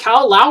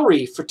Kyle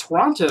Lowry for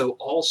Toronto,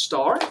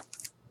 All-Star.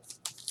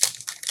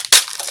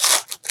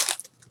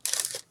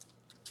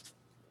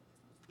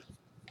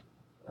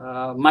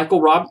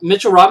 Mitchell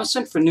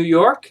Robinson for New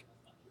York.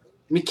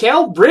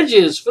 Mikal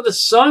Bridges for the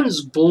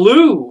Suns,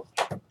 blue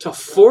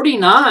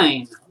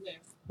 /49.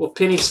 We'll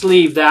penny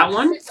sleeve that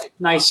one.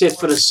 Nice hit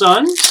for the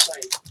Suns.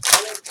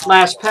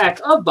 Last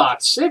pack of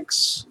box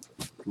 6.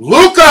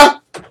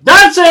 Luka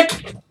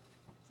Doncic.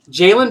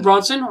 Jalen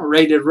Brunson,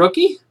 rated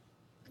rookie.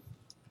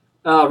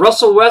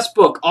 Russell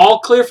Westbrook, all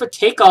clear for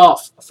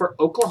takeoff for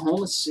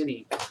Oklahoma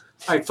City. All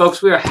right,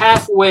 folks, we are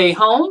halfway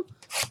home.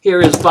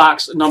 Here is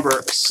box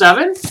number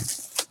 7.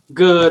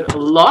 Good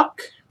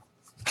luck.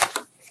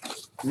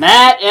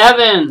 Matt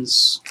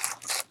Evans,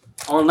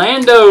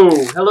 Orlando,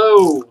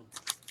 hello.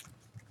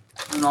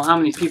 I don't know how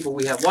many people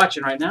we have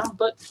watching right now,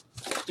 but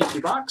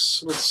empty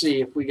box. Let's see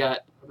if we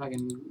got,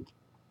 we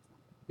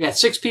got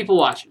 6 people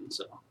watching,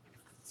 so.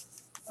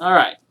 All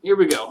right, here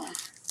we go.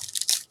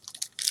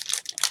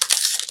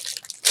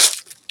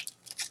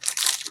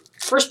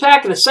 First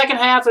pack of the second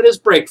half of this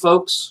break,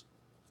 folks.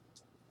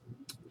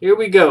 Here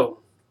we go.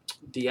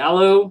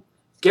 Diallo,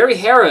 Gary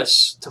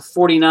Harris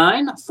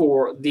 /49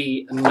 for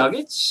the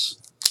Nuggets.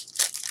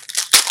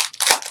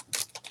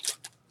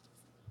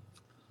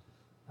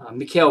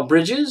 Mikal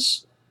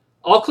Bridges.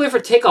 All clear for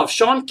takeoff.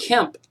 Sean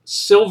Kemp,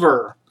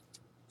 silver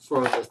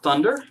for the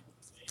Thunder.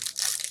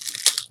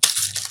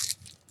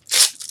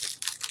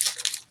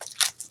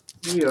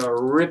 We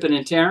are ripping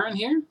and tearing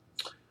here.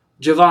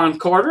 Javon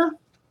Carter.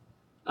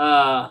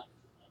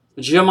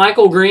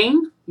 Jermichael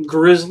Green,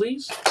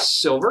 Grizzlies,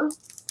 silver.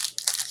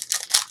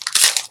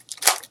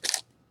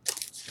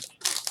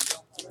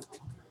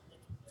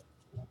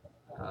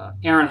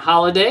 Aaron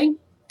Holiday.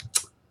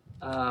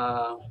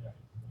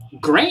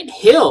 Grant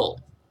Hill,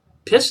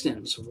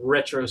 Pistons,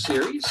 Retro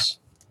Series.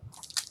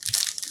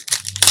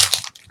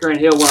 Grant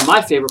Hill, one of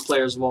my favorite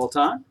players of all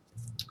time.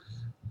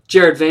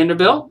 Jared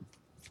Vanderbilt.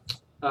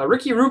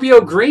 Ricky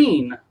Rubio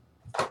Green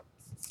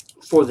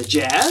for the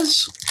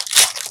Jazz.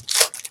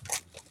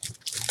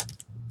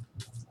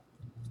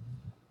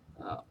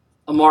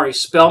 Amari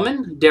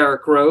Spellman,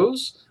 Derrick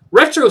Rose.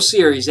 Retro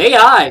Series,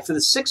 AI for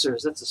the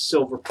Sixers. That's a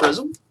silver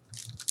prism.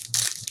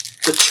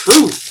 The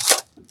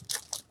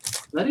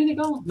Lenny to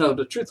go? No,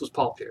 the truth was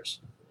Paul Pierce.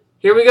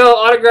 Here we go.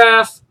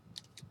 Autograph.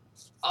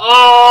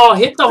 Oh,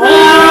 hit the horn.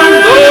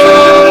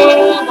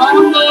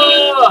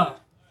 Oh,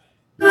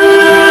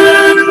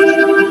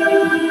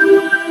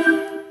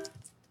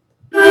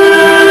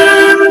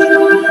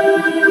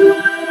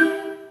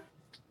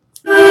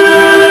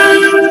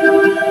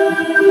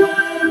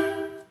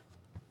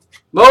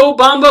 Mo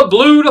Bamba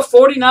blue to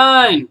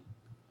 49.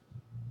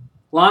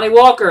 Lonnie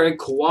Walker and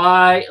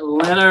Kawhi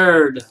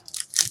Leonard.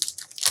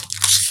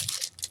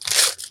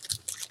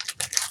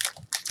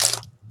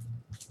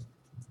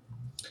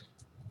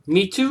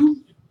 Me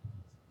Too.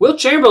 Will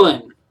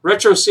Chamberlain.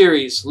 Retro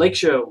Series. Lake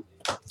Show.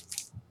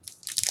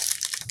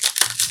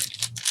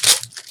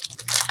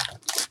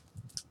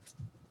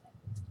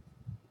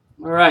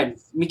 All right.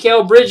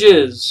 Mikal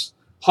Bridges.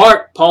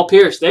 Hart. Paul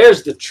Pierce.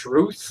 There's the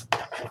truth.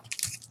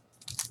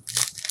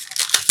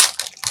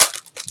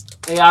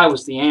 AI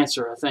was the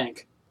answer, I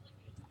think.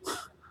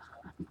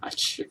 I'm not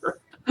sure.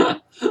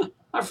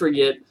 I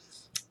forget.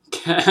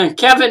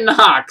 Kevin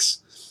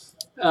Knox.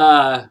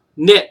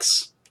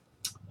 Knicks.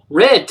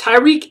 Red.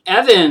 Tyreek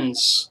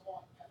Evans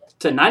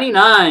to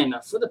 99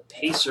 for the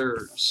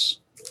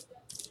Pacers.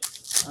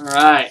 All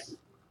right.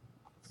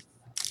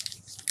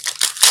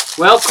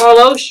 Well,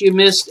 Carlos, you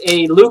missed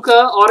a Luka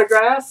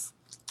autograph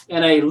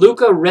and a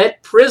Luka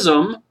Red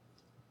Prism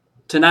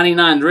to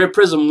 99. The Red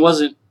Prism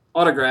wasn't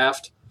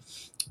autographed,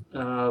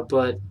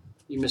 but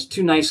you missed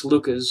two nice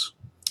Lukas.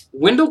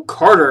 Wendell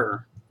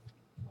Carter.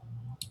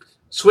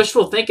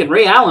 Swishful thinking.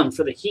 Ray Allen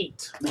for the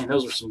Heat. Man,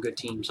 those were some good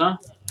teams, huh?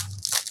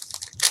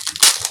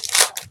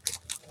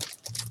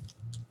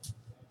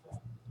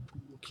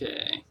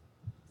 Okay.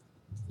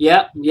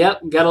 Yep.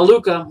 Got a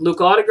Luka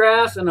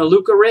autograph and a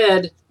Luka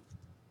Red.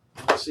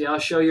 See, I'll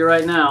show you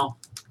right now.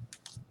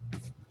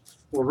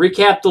 We'll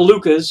recap the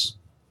Lukas.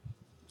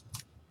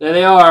 There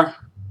they are.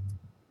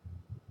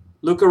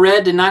 Luka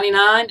Red to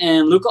 99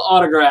 and Luka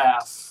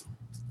autograph.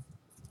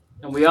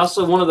 And we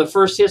also, one of the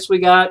first hits we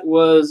got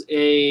was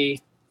a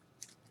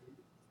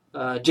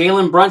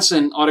Jalen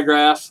Brunson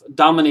autograph,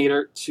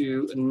 Dominator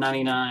to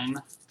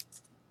 99.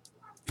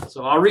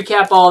 So I'll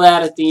recap all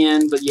that at the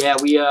end. But yeah,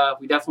 we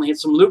definitely hit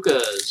some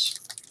Lukas.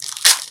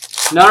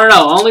 No,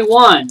 only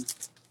one.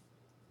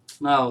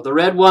 No, the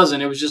red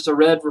wasn't. It was just a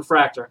red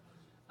refractor.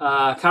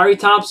 Kyrie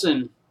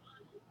Thompson.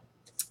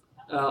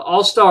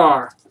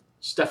 All-Star.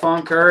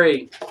 Stephon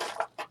Curry.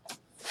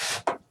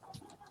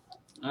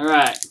 All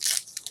right.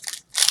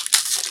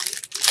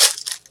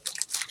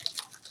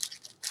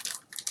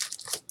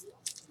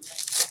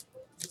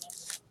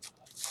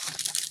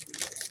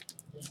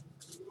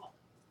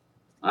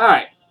 All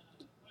right.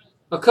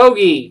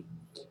 Okogie.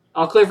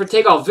 All clear for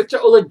takeoff. Victor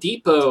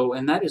Oladipo,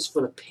 and that is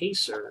for the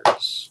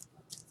Pacers.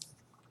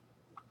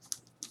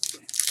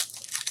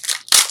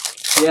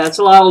 Yeah, it's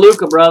a lot of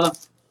Luka, brother.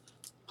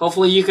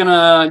 Hopefully you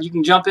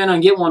can jump in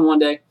and get one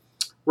day.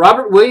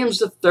 Robert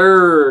Williams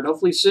III,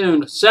 hopefully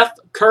soon. Seth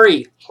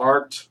Curry,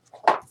 Hart.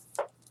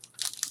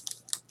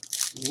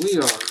 We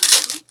are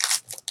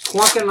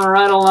clunking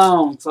right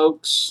along,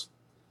 folks.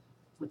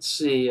 Let's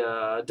see,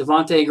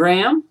 Devontae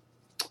Graham.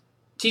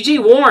 T.J.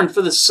 Warren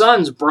for the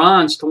Suns,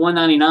 bronze to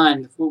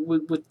 199.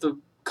 With the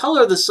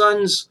color of the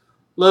Suns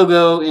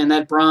logo and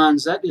that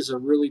bronze, that is a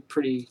really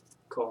pretty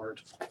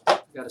card, I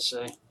gotta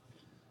say.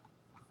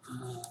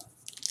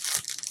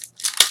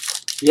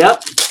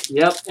 Yep.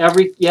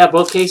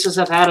 Both cases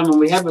have had them, and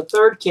we have a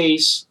third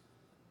case.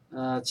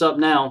 It's up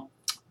now.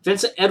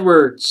 Vincent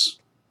Edwards,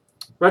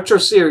 Retro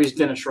Series,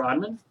 Dennis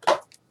Rodman.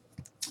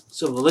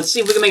 So let's see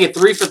if we can make it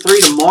 3 for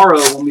 3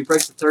 tomorrow when we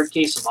break the third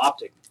case of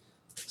Optic.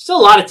 Still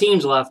a lot of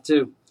teams left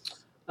too.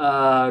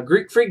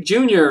 Greek Freak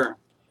Jr.,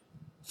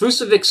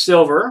 Vucevic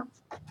Silver.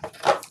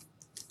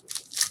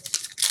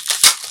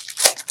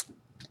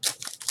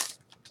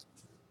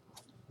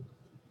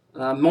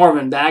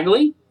 Marvin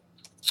Bagley.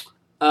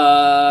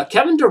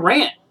 Kevin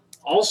Durant,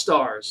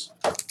 All-Stars.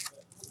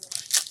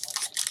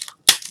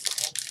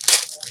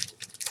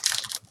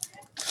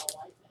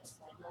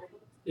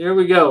 Here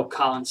we go.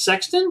 Colin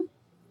Sexton.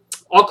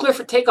 All clear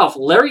for takeoff.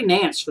 Larry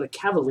Nance for the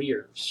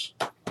Cavaliers.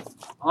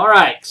 All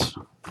right.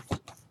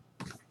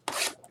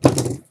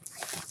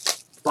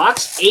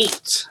 Box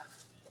 8.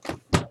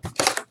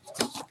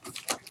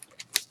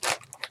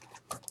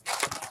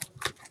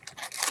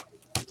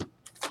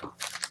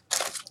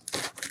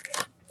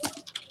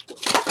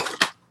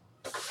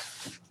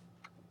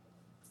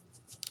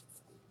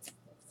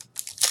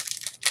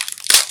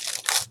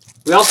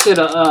 We also did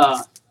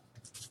a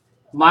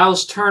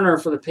Miles Turner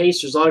for the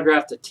Pacers,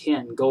 autographed to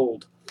 10,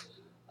 gold.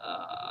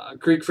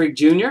 Greek Freak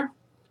Jr.,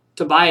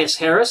 Tobias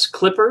Harris,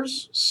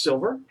 Clippers,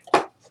 silver.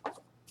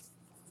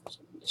 So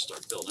let's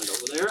start building it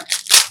over there.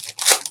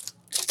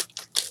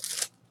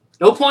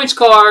 No points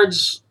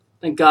cards,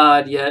 thank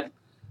God, yet.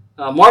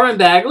 Marvin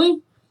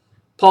Bagley,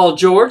 Paul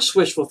George,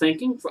 Wishful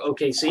Thinking for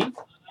OKC.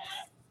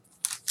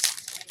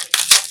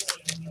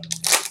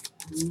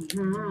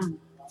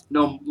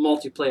 No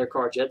multiplayer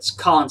cards yet. It's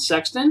Colin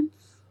Sexton.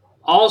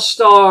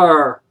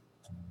 All-Star.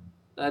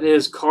 That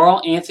is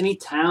Karl Anthony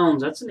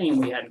Towns. That's a name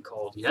we hadn't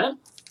called yet.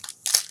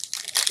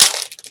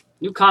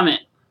 New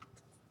comment.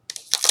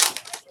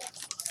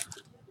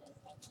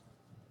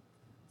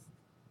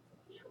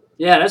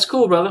 Yeah, that's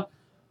cool, brother.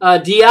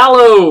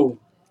 Diallo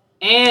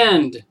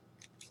and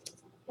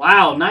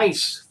wow,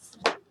 nice.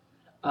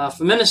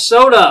 For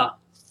Minnesota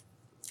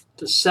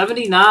to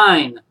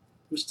 79.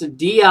 Mr.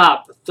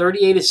 Diop,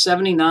 38 to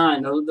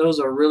 79. Those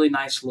are really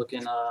nice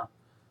looking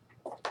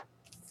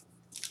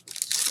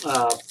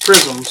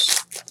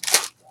prisms.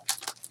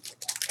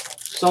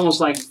 It's almost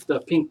like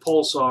the pink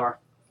pulsar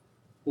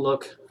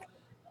look.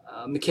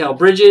 Mikal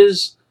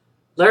Bridges,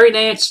 Larry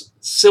Nance,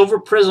 Silver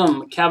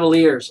Prism,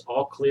 Cavaliers,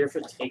 all clear for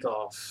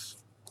takeoff.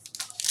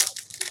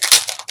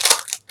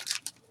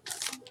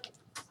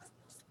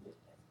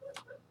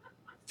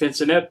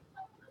 Vincent,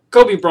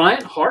 Kobe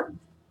Bryant, Hart.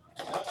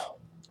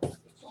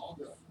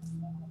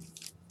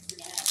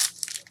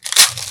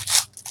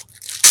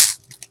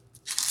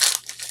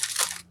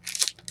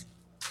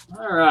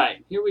 All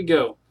right, here we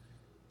go.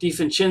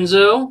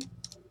 DiVincenzo,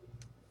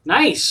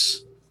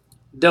 nice.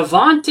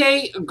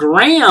 Devontae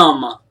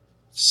Graham,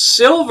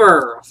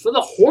 silver for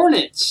the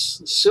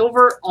Hornets.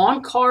 Silver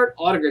on card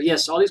autograph.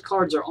 Yes, all these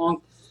cards are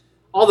on.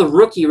 All the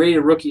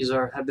rated rookies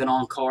have been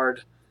on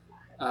card.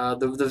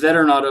 The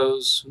veteran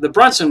autos, the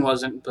Brunson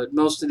wasn't, but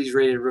most of these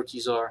rated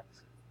rookies are.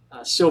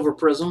 Silver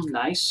Prism,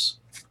 nice.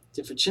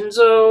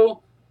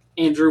 DiVincenzo,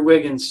 Andrew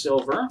Wiggins,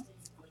 silver.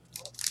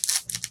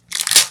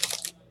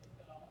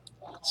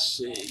 Let's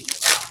see.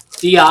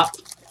 Diop.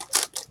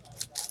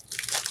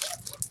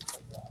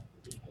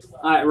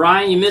 All right,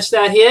 Ryan, you missed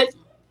that hit?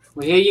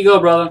 Well, here you go,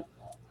 brother.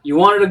 You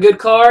wanted a good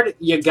card?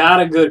 You got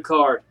a good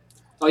card.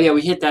 Oh, yeah,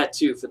 we hit that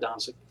too for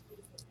Doncic.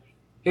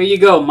 Here you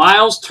go.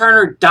 Miles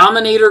Turner,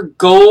 Dominator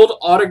Gold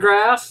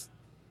autograph.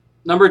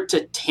 Number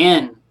to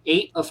 10.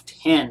 8 of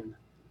 10.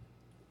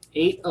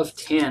 8 of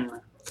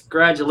 10.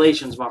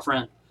 Congratulations, my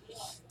friend.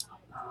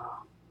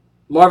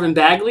 Marvin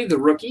Bagley, the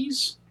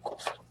rookies.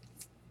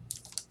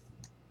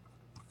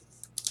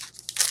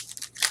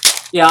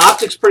 Yeah,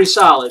 Optic's pretty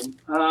solid.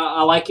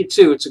 I like it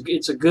too.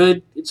 It's a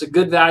good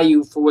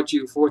value for what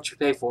you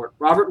pay for it.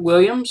 Robert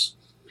Williams,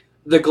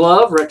 the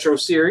glove retro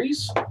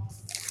series.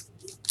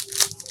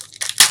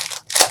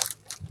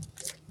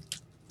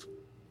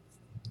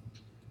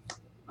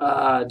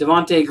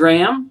 Devontae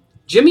Graham,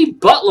 Jimmy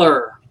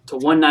Butler to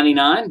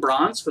 199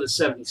 bronze for the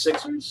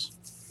 76ers.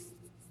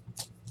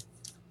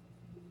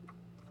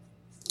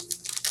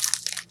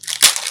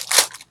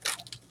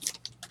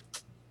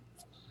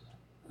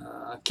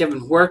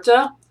 Kevin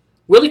Huerta.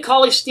 Willie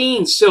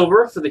Cauley-Stein,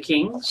 silver for the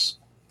Kings.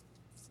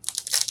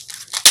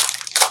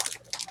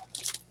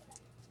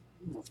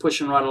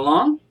 Pushing right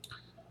along.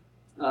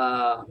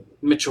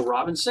 Mitchell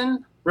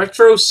Robinson.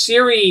 Retro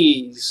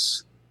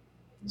Series.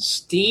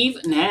 Steve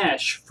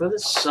Nash for the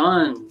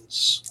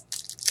Suns.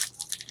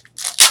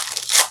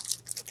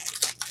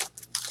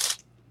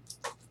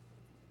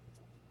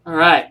 All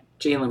right.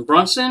 Jalen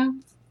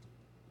Brunson.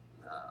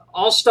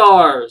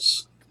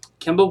 All-Stars.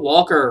 Kemba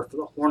Walker for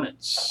the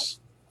Hornets.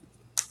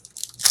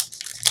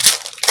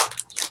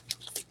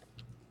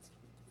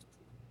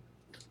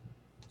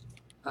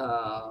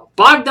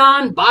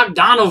 Bogdan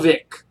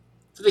Bogdanovic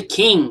for the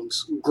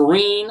Kings.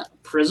 Green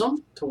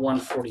Prism to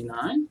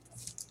 149.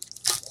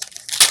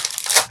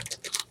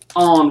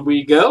 On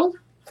we go.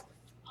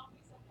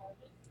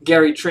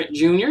 Gary Trent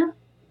Jr.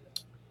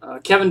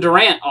 Kevin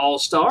Durant,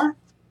 All-Star.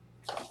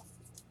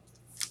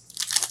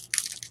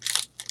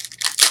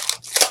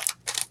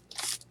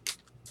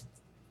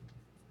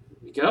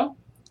 Here we go.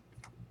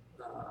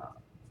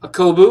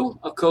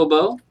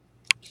 Akobo.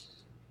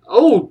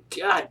 Oh,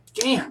 god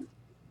damn.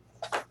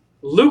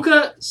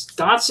 Luka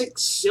Doncic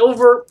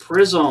Silver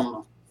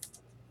Prism.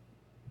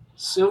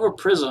 Silver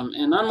Prism.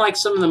 And unlike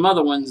some of the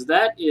other ones,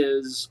 that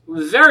is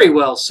very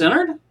well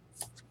centered.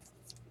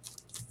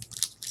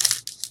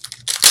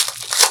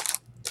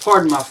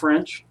 Pardon my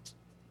French.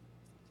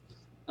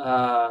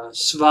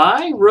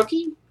 Svai,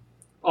 rookie.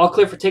 All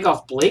clear for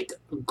takeoff. Blake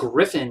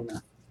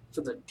Griffin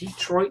for the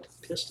Detroit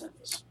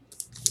Pistons.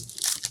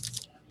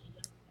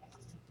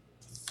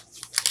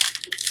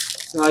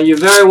 You're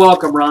very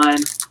welcome,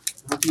 Ryan.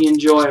 Hope you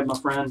enjoy it, my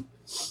friend.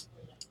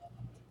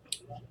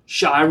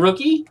 Shy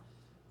rookie.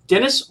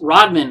 Dennis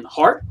Rodman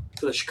Hart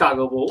for the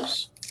Chicago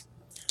Bulls.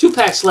 2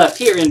 packs left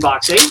here in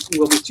box 8.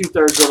 We'll be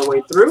 2/3 of the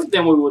way through.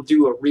 Then we will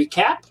do a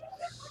recap.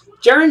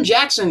 Jaren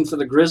Jackson for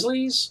the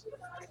Grizzlies.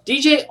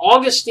 DJ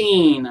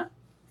Augustine.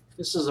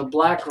 This is a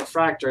black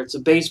refractor. It's a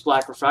base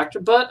black refractor,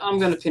 but I'm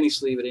going to penny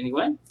sleeve it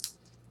anyway.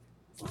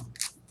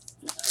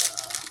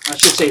 I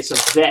should say it's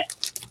a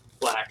vet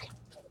black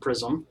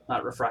prism,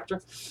 not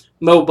refractor.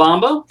 Mo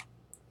Bamba.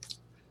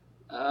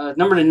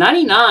 Number to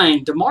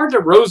 99, DeMar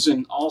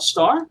DeRozan,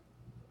 All-Star.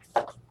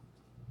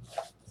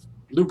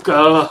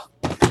 Luka.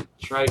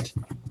 That's right.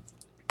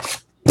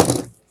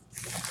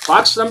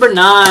 Box number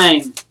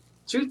 9.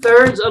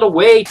 2/3 of the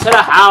way to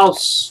the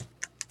house.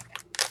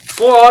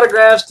 4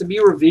 autographs to be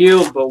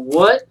revealed, but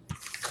what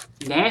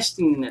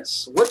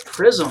nastiness, what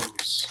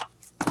prisms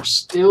are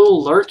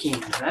still lurking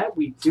that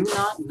we do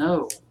not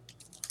know.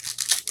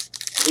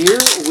 Here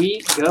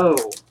we go.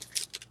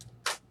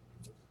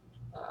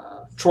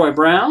 Troy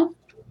Brown.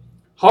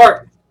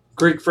 Hart,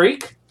 Greek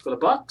Freak for the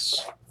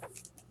Bucks.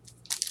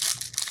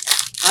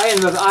 I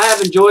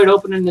have enjoyed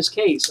opening this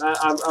case.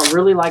 I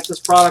really like this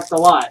product a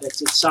lot.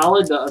 It's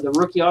solid. The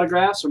rookie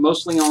autographs are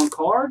mostly on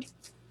card.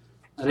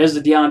 There's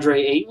the DeAndre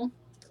Ayton.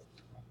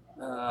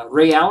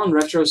 Ray Allen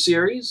Retro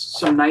Series.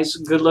 Some nice,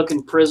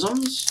 good-looking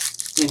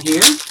prisms in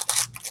here.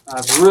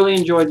 I've really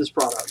enjoyed this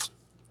product.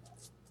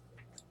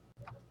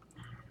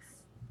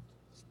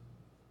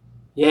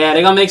 Yeah,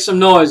 they're going to make some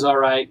noise, all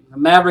right. The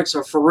Mavericks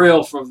are for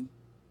real for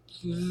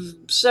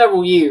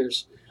several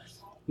years.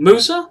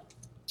 Musa.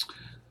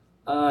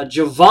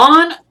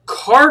 Javon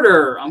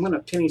Carter. I'm going to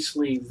penny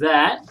sleeve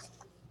that.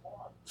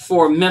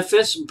 For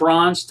Memphis,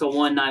 bronze to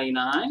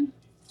 199.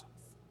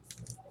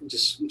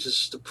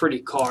 Just a pretty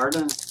card.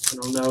 I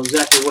don't know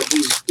exactly what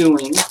he's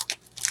doing.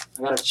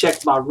 I got to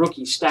check my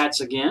rookie stats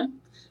again.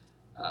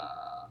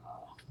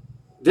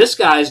 This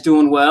guy's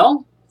doing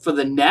well for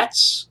the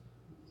Nets.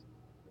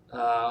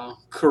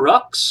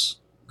 Carucks,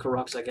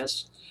 I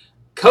guess.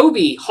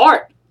 Kobe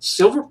Hart,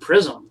 Silver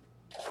Prism.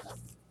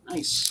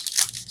 Nice.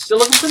 Still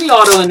looking for the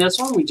auto in this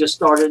one. We just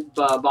started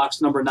box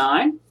number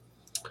 9.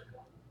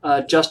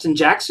 Justin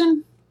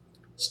Jackson.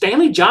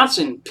 Stanley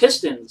Johnson,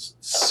 Pistons,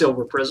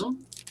 Silver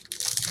Prism.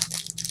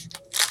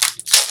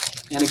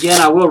 And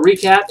again, I will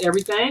recap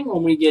everything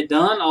when we get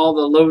done. All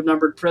the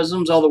low-numbered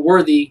prisms, all the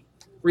worthy,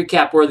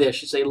 recap-worthy, I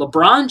should say.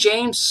 LeBron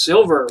James,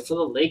 Silver for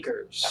the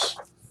Lakers.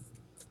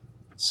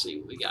 Let's see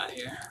what we got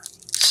here.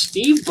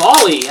 Steve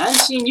Balley. I haven't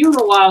seen you in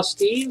a while,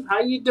 Steve. How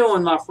you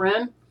doing, my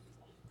friend?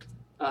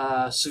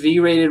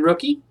 Seville-rated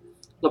rookie.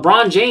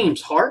 LeBron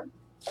James, Hart.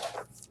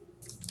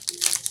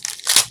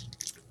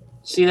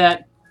 See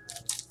that?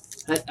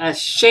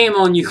 Shame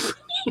on you.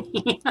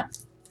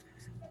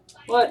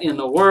 What in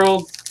the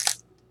world?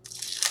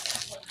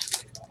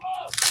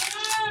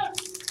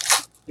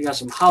 We got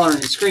some hollering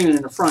and screaming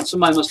in the front.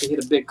 Somebody must have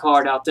hit a big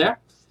card out there.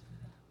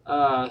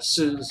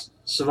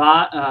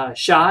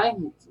 Shy.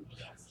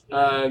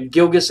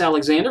 Gilgeous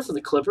Alexander for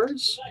the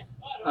Clippers.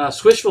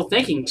 Swishful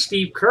Thinking.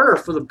 Steve Kerr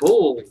for the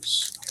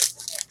Bulls.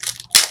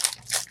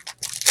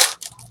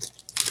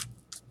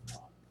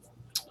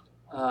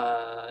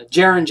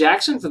 Jaren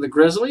Jackson for the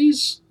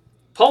Grizzlies.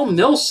 Paul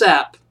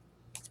Millsap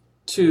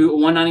to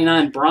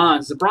 199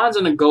 bronze. The bronze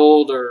and the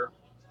gold are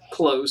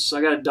close, so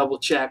I got to double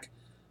check.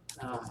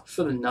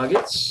 For the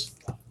Nuggets.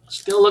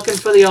 Still looking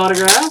for the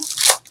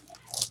autograph.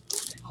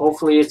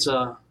 Hopefully it's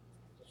a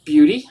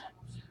beauty.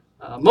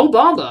 Mo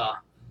Bamba.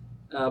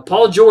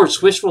 Paul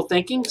George, Wishful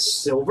Thinking,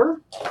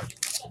 Silver.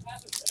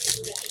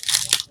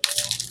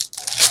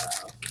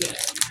 Okay.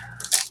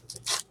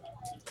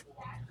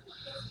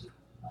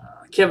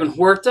 Kevin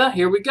Huerta,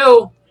 here we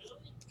go.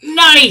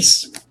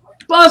 Nice!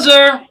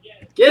 Buzzer!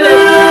 Get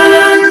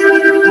it!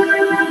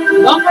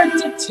 Number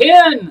to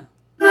 10.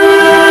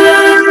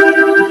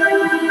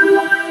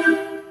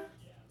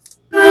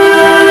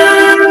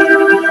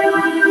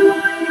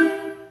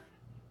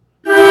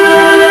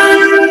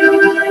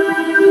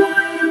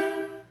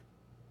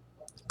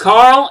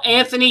 Karl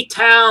Anthony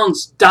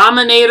Towns,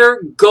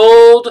 Dominator,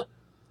 Gold,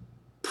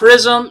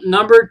 Prism,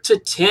 number to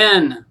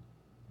 10.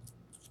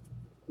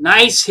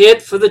 Nice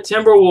hit for the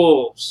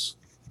Timberwolves.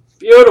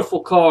 Beautiful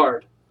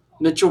card.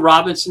 Mitchell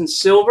Robinson,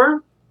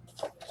 Silver.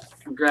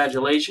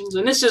 Congratulations.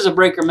 And this is a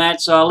breaker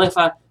match, so if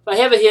I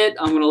have a hit,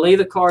 I'm going to lay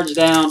the cards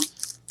down.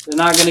 They're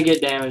not going to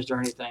get damaged or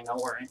anything.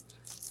 Don't worry.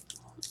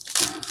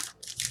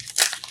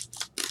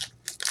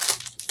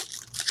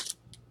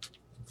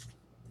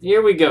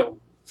 Here we go.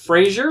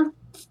 Frazier.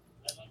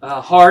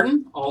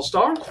 Harden,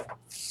 All-Star.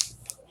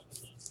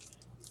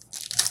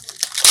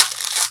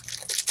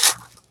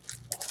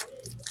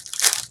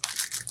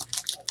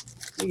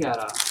 We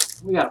got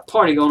a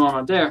party going on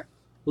out there.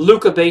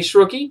 Luka base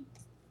rookie.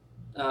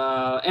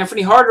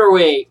 Anthony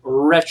Hardaway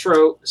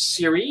Retro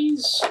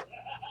Series.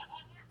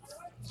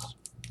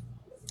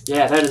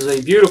 Yeah, that is a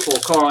beautiful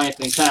Karl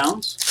Anthony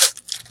Towns.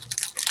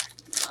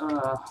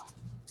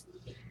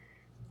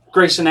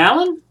 Grayson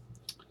Allen.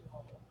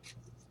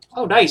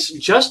 Oh, nice.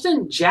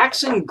 Justin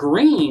Jackson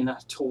Green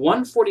to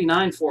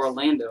 149 for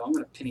Orlando. I'm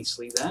going to penny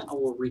sleeve that. I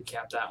will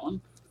recap that one.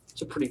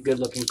 It's a pretty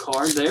good-looking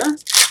card there.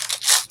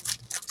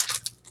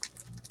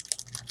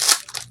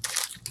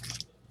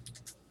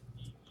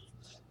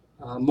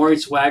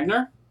 Maurice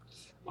Wagner.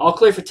 All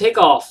clear for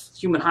takeoff.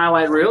 Human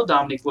highlight reel.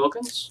 Dominique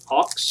Wilkins.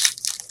 Hawks.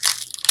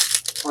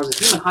 Or is it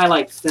human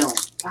highlight film?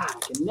 God, I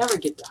can never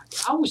get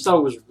that. I always thought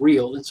it was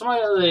real. And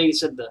somebody the other day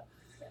said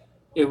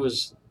it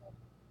was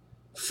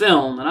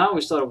film, and I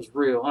always thought it was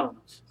real. I don't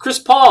know. Chris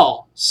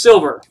Paul,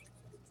 Silver,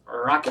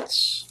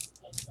 Rockets.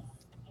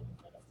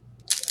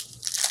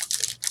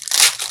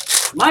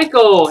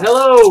 Michael,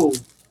 hello.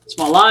 It's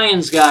my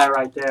Lions guy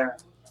right there.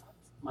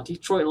 My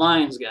Detroit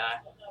Lions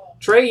guy.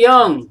 Trae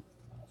Young,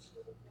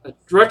 a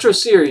Retro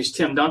Series,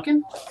 Tim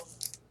Duncan.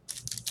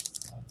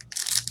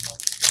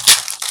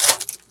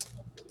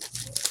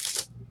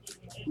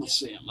 Let's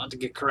see, I'm about to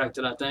get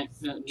corrected, I think.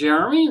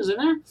 Jeremy is in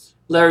there.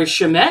 Larry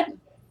Shamet.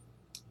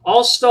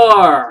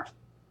 All-Star,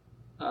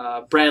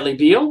 Bradley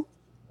Beal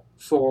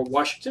for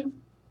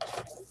Washington.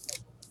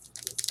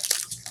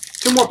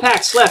 2 more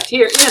packs left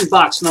here in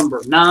box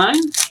number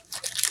 9.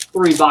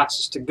 3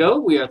 boxes to go.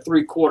 We are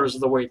 3/4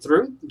 of the way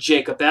through.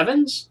 Jacob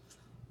Evans.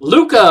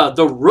 Luka,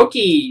 the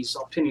rookies.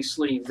 I'll penny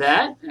sleeve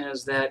that,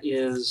 as that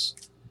is,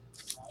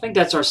 I think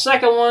that's our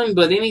second one,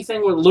 but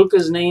anything with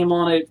Luka's name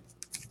on it,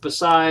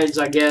 besides,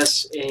 I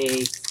guess,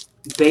 a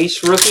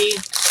base rookie,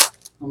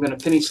 I'm going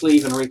to penny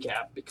sleeve and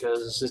recap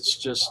because it's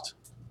just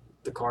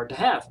the card to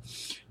have.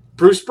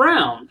 Bruce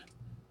Brown.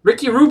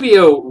 Ricky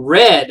Rubio,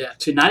 red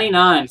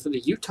 /99 for the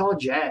Utah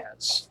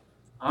Jazz.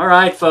 All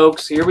right,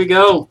 folks, here we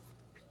go.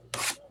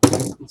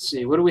 Let's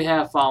see, what do we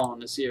have following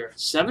this here?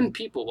 7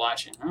 people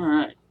watching. All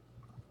right.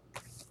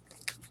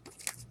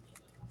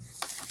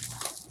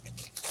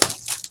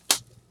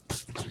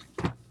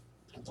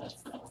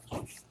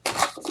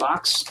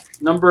 Box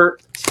number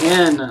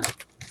 10.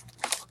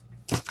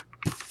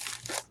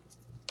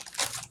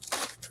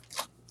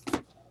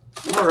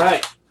 All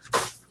right,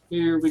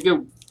 here we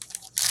go.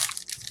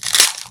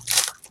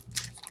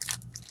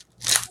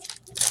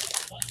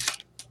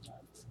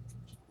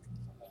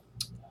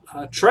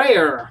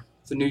 Trayer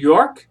for New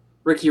York,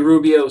 Ricky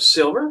Rubio,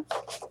 silver.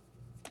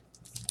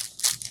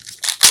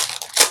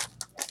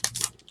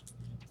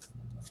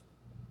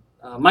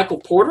 Michael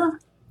Porter,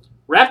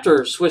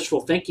 Raptors,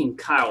 wishful thinking,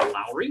 Kyle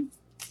Lowry.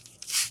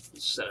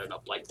 Let's set it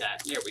up like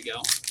that. There we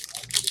go.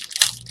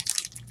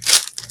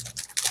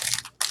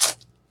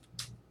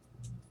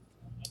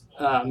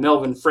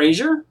 Melvin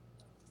Frazier,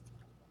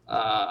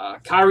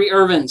 Kyrie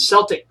Irving,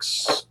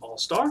 Celtics,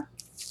 All-Star.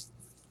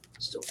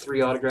 Still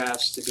 3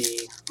 autographs to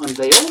be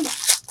unveiled.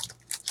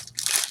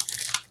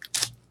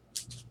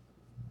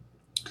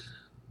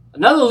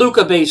 Another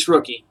Luka base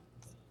rookie.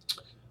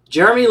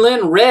 Jeremy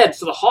Lin, red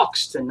for the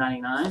Hawks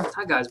 /99.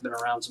 That guy's been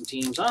around some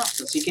teams, huh,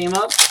 since he came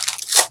up.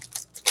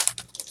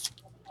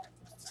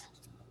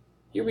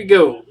 Here we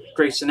go.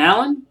 Grayson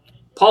Allen.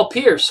 Paul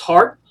Pierce,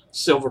 Hart,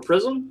 silver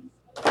prism.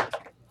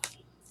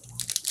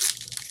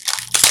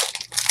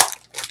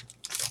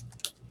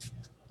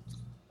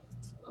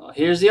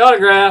 Here's the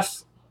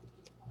autograph.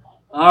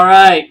 All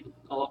right.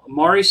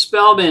 Amari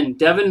Spellman,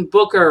 Devin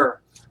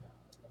Booker.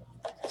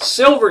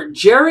 Silver,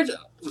 Jared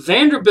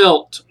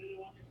Vanderbilt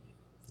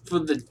for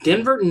the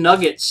Denver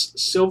Nuggets.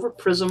 Silver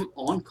prism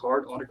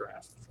on-card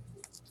autograph.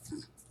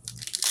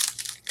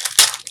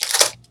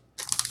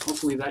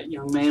 Hopefully that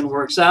young man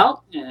works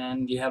out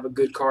and you have a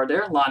good card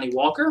there. Lonnie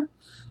Walker.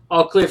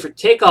 All clear for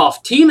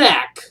takeoff.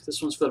 T-Mac.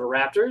 This one's for the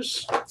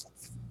Raptors.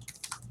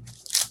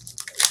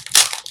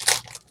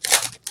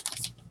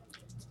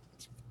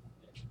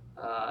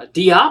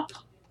 Diop.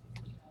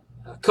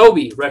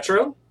 Kobe,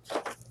 retro.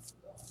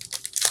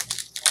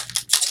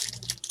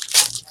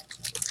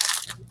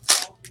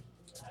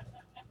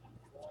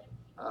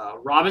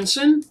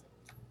 Robinson.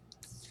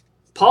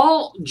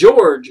 Paul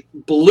George,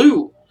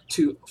 blue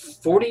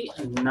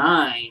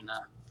 /49.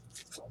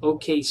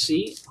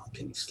 OKC. I'll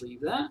penny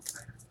sleeve that.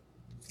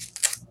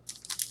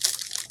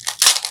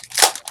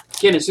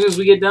 Again, as soon as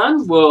we get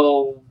done,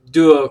 we'll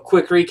do a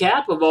quick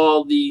recap of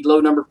all the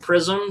low-numbered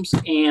prisms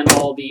and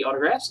all the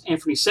autographs.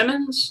 Anthony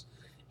Simmons.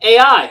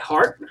 AI,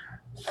 Hart.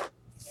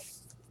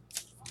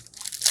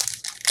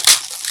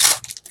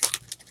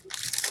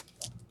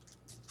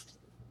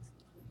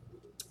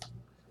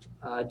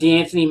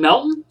 DeAnthony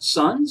Melton,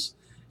 Suns.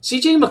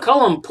 CJ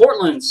McCollum,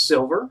 Portland,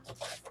 silver.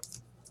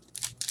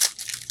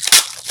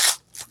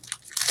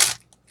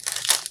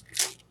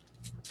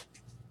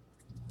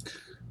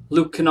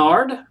 Luke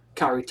Kennard,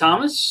 Kyrie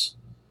Thomas.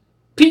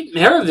 Pete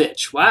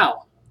Maravich,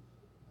 wow.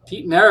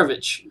 Pete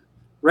Maravich,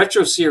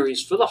 retro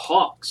series for the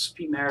Hawks.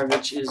 Pete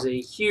Maravich is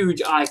a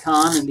huge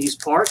icon in these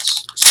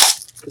parts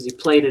because he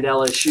played at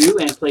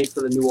LSU and played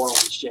for the New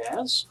Orleans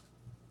Jazz.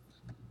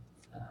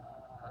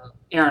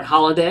 Aaron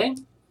Holiday.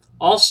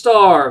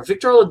 All-Star,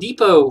 Victor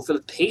Oladipo for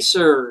the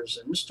Pacers,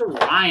 and Mr.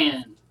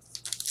 Ryan.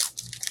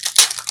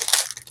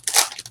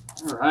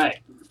 All right.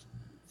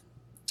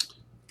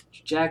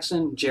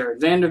 Jackson, Jared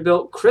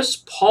Vanderbilt,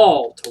 Chris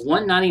Paul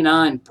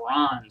 /199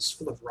 bronze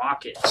for the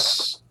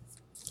Rockets.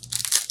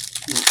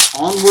 And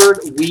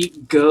onward we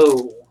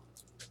go.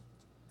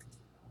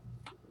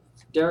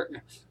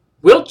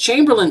 Wilt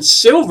Chamberlain,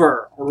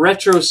 silver,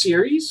 retro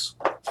series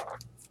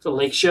for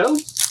Lake Show.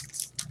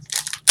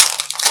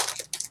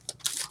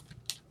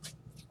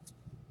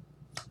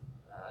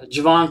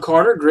 Javon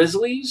Carter,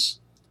 Grizzlies.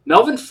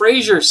 Melvin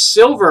Frazier,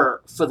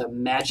 silver for the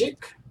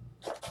Magic.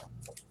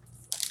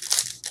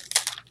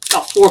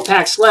 About 4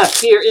 packs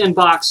left here in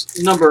box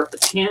number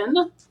 10.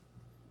 Let's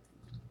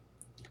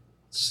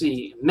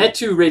see.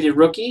 Metu rated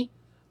rookie.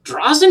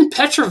 Drazen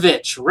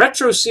Petrovic,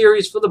 retro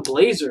series for the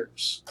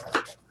Blazers.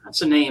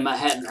 That's a name I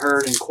hadn't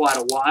heard in quite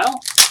a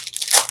while.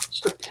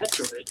 Mr.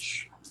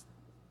 Petrovic.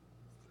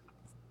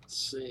 Let's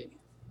see.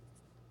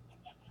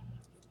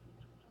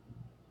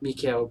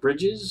 Mikal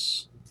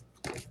Bridges.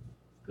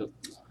 Oop,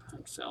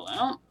 that fell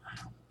out.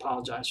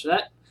 Apologize for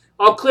that.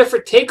 All clear for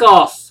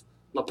takeoff.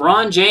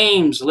 LeBron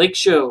James, Lake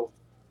Show.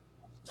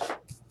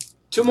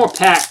 2 more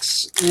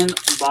packs in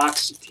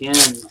box 10.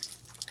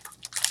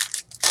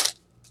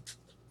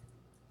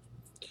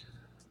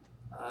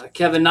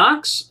 Kevin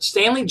Knox,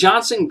 Stanley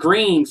Johnson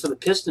green for the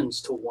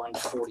Pistons to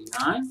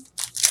 149.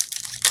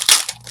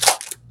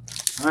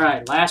 All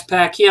right, last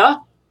pack here.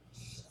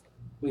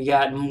 We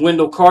got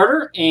Wendell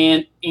Carter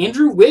and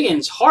Andrew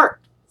Wiggins Hart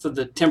for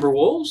the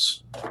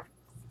Timberwolves.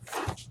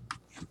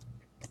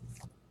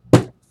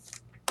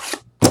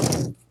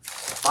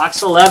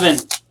 Box 11.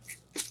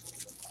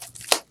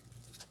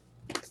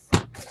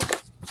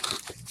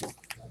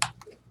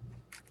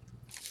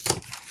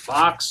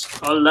 Box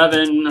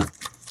 11.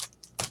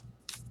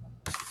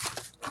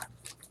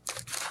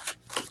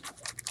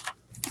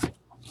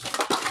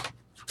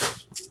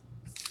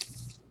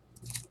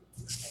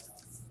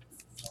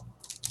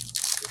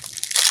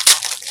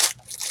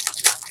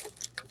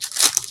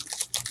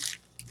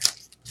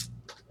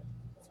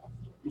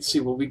 Let's see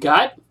what we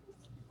got.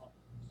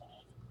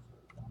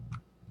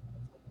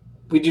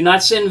 We do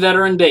not send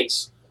veteran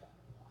base.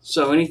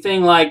 So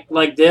anything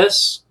like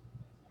this,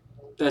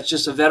 that's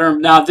just a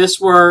veteran. Now, if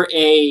this were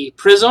a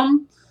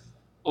prism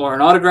or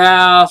an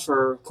autograph,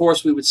 or of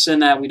course we would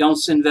send that. We don't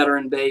send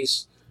veteran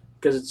base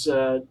because it's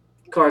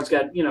cards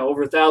got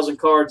over 1,000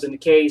 cards in the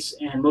case,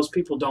 and most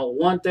people don't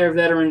want their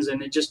veterans,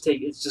 and it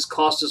just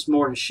costs us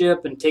more to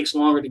ship and takes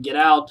longer to get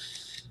out.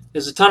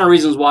 There's a ton of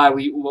reasons why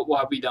we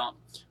don't.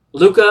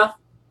 Luka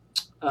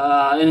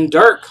and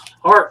Dirk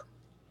Hart.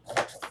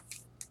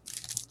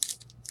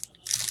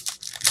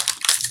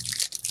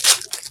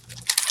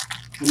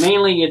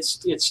 Mainly,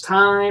 it's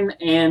time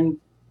and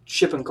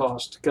shipping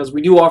cost because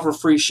we do offer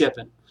free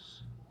shipping.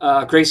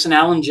 Grayson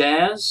Allen,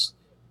 Jazz,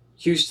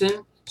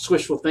 Houston,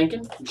 Swishful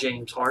Thinking,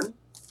 James Harden.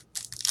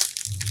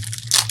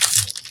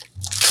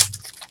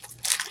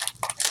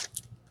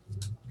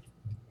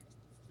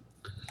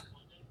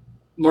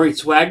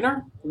 Moritz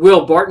Wagner,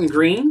 Will Barton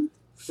Green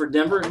for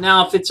Denver.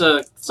 Now, if it's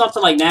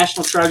something like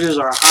National Treasures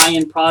or a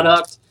high-end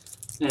product,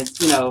 and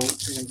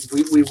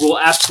we will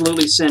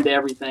absolutely send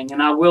everything.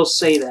 And I will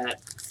say that.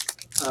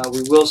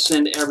 We will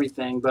send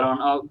everything, but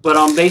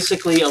on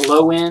basically a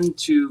low-end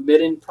to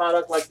mid-end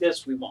product like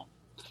this, we won't.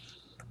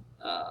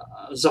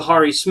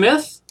 Zahari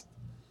Smith,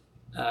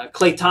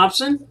 Klay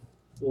Thompson,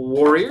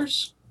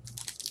 Warriors.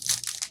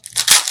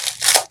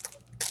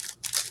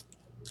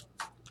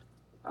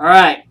 All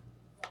right.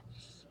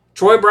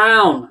 Troy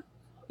Brown,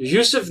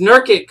 Yusuf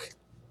Nurkic,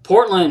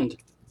 Portland,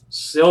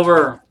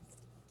 silver.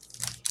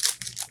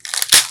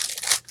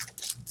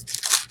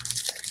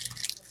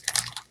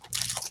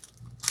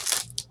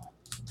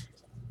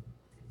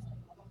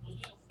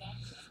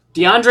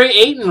 DeAndre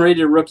Ayton,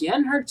 rated rookie. I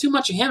hadn't heard too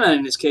much of him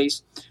in this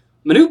case.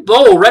 Manute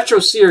Bol, Retro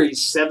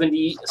Series,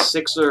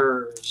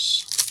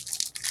 76ers.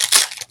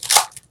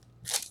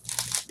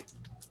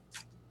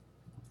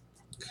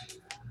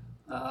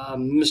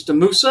 Mr.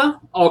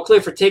 Musa, all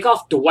clear for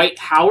takeoff. Dwight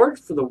Howard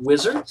for the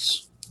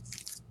Wizards.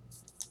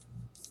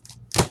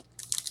 I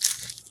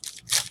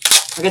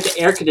got the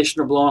air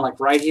conditioner blowing like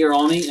right here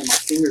on me, and my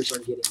fingers are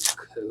getting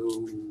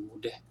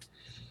cold.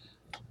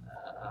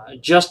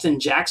 Justin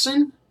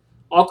Jackson,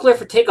 all clear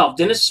for takeoff.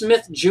 Dennis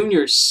Smith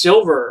Jr.,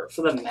 silver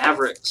for the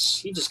Mavericks.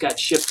 He just got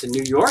shipped to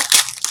New York.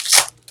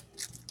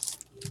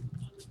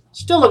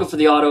 Still looking for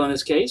the auto in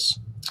this case.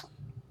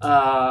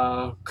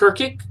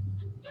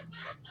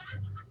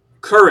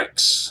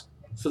 Kurix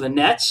for the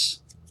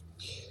Nets.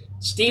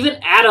 Steven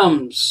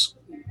Adams,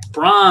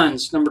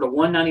 bronze, number to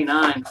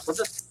 199 for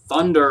the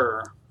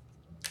Thunder.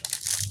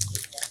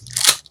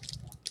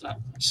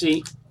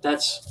 See,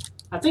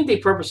 I think they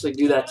purposely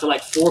do that to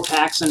like 4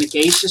 packs in the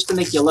case just to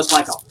make you look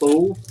like a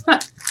fool.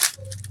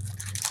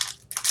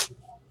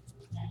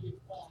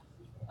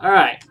 All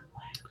right.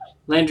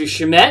 Landry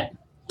Shamet.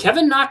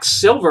 Kevin Knox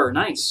silver.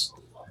 Nice.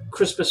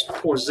 Crispus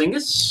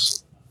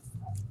Porzingis.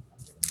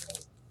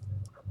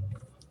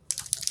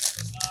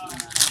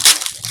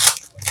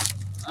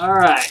 All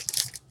right.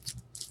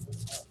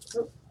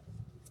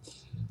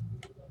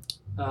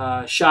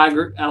 Shai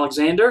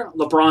Alexander.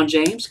 LeBron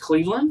James.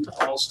 Cleveland.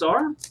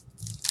 All-Star.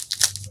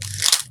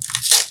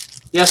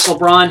 Yes,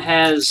 LeBron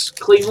has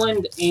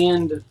Cleveland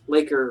and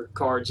Laker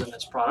cards in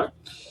this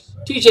product.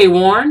 T.J.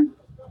 Warren,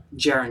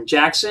 Jaren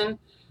Jackson,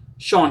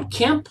 Sean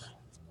Kemp,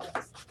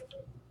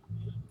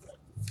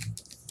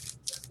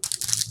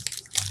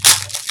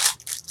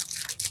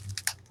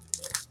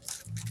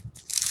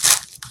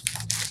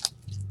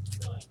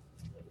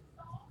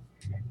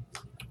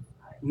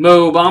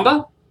 Mo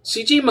Bamba,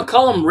 C.J.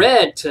 McCollum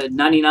red to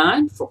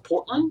 99 for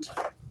Portland.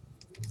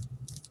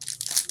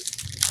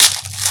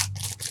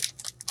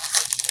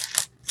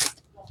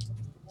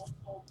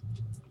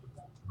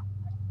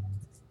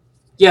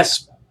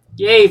 Yes.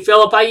 Yay,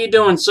 Philip. How you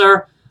doing,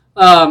 sir?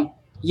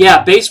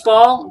 Yeah,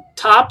 baseball,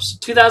 Topps,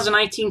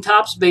 2019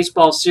 Topps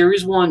Baseball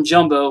Series 1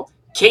 Jumbo,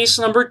 case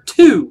number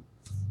 2.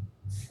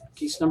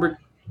 Case number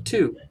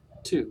 2.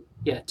 2.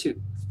 Yeah,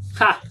 2.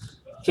 Ha!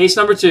 Case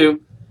number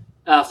 2.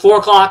 4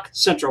 o'clock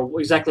Central,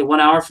 exactly 1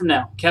 hour from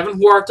now. Kevin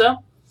Huerta,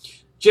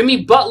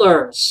 Jimmy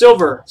Butler,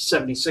 silver,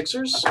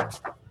 76ers.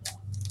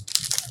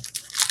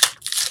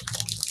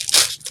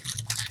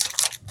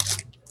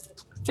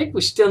 I think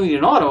we still need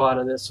an auto out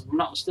of this, if I'm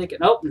not mistaken.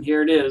 Oh, and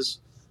here it is.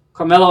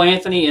 Carmelo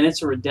Anthony, and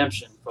it's a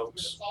redemption, folks.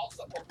 folks.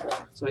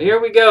 So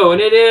here we go,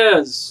 and it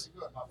is.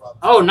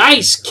 Oh,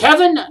 nice.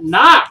 Kevin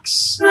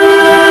Knox.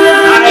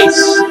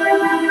 Nice.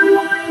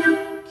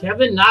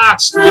 Kevin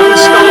Knox, the young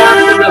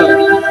star for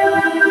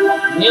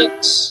the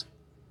Knicks.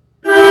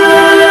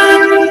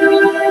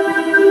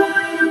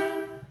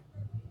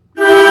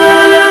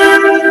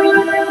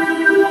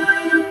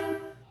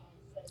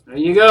 There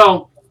you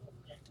go.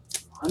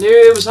 I knew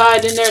it was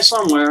hiding in there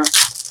somewhere.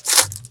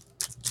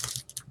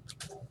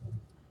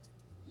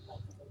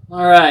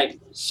 All right.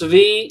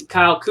 Savi,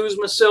 Kyle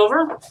Kuzma,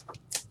 silver.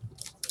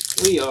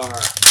 We are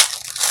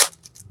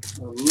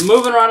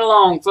moving right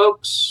along,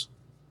 folks.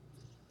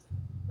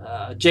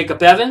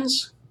 Jacob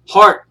Evans,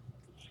 heart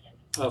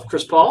of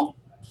Chris Paul.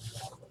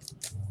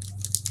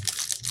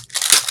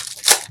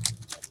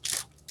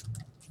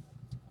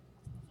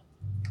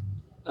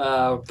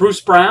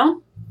 Bruce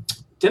Brown,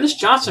 Dennis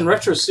Johnson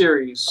Retro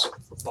Series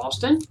for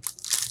Boston.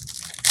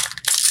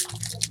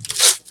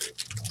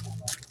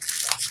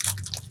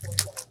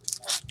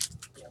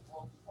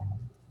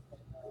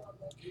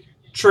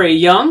 Trae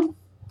Young,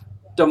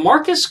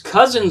 DeMarcus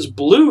Cousins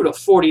blue to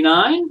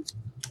 49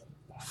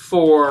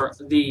 for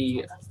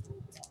the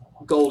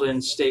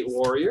Golden State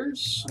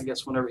Warriors. I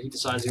guess whenever he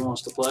decides he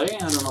wants to play. I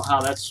don't know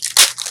how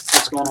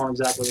what's going on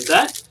exactly with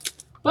that.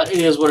 But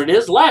it is what it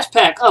is. Last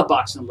pack of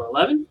box number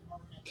 11.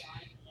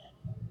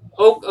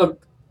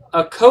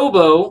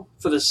 Akobo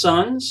for the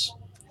Suns.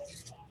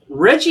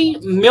 Reggie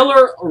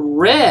Miller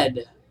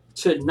red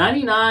to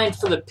 99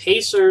 for the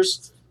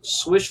Pacers.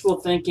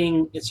 Wishful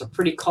thinking. It's a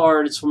pretty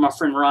card. It's from my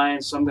friend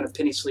Ryan, so I'm going to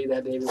penny sleeve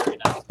that baby right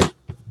now.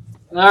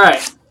 All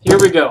right, here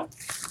we go.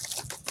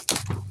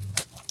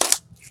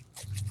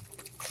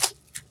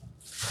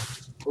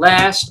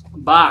 Last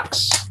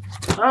box.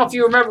 I don't know if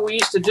you remember we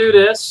used to do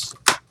this.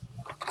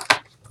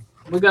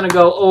 We're going to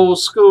go old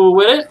school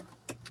with it.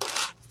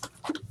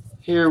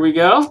 Here we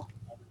go.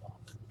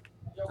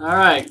 All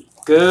right.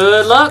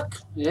 Good luck,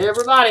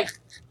 everybody.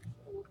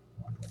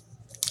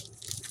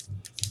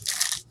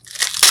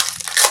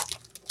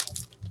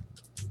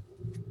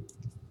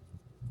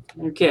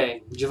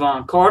 Okay.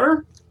 Javon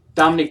Carter,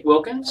 Dominique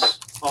Wilkins,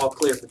 all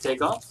clear for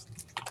takeoff.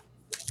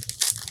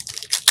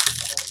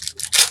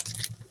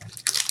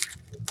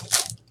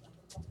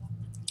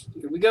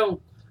 Here we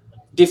go.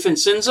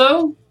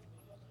 DiVincenzo,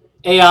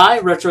 AI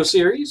Retro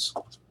Series.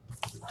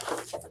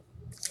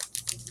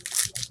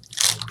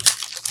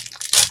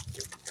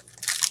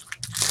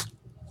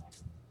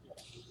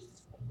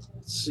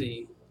 Let's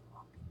see.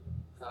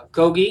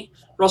 Kogi,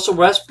 Russell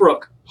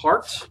Westbrook,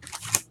 Heart.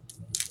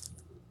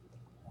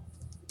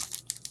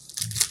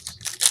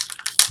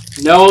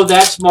 No,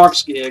 that's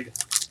Mark's gig.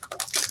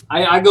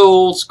 I go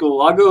old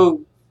school. I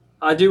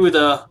do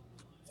the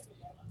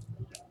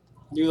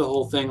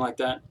whole thing like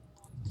that.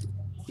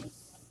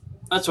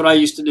 That's what I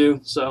used to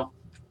do. So,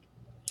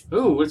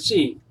 ooh, let's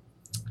see.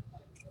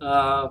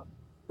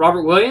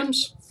 Robert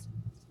Williams,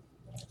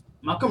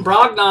 Malcolm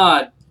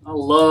Brogdon. I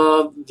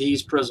love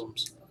these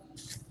prisms.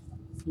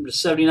 Number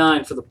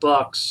 79 for the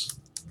Bucks.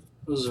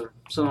 Those are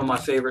some of my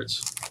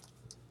favorites.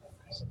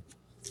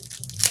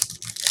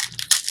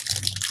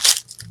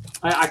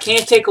 I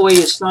can't take away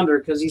his thunder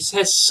because he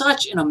has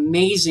such an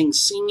amazing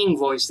singing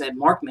voice, that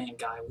Markman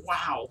guy.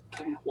 Wow.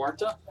 Kevin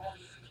Huerta.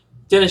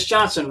 Dennis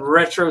Johnson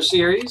Retro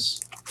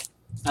Series.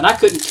 And I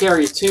couldn't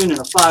carry a tune in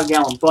a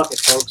 5-gallon bucket,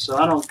 folks, so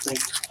I don't think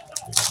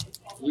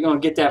you're going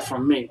to get that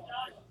from me.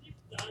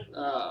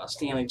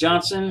 Stanley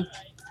Johnson.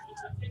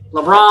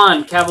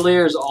 LeBron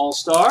Cavaliers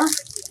All-Star.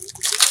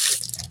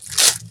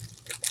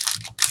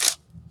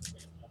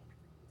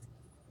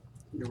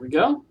 Here we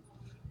go.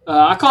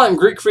 I call him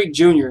Greek Freak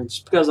Jr. It's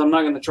because I'm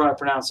not going to try to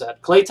pronounce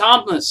that. Klay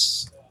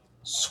Thompson.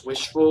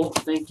 Wishful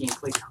thinking.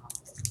 Klay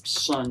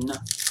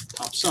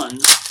Thompson.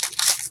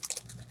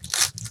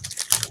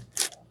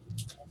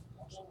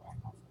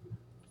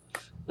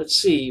 Let's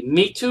see.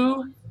 Me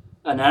Too.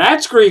 Now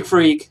that's Greek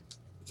Freak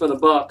for the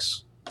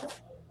Bucks.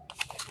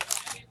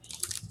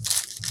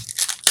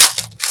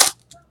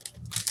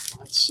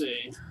 Let's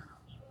see.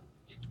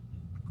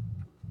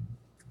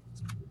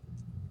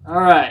 All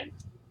right.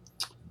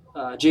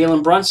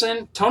 Jalen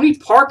Brunson. Tony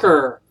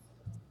Parker.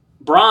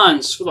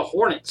 Bronze for the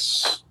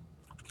Hornets.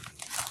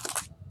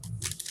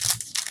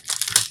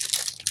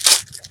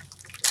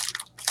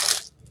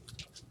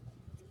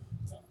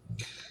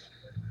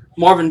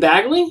 Marvin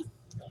Bagley.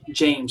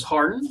 James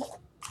Harden.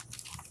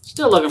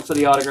 Still looking for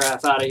the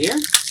autograph out of here.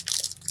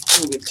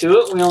 We'll get to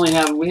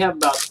it. We have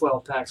about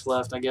 12 packs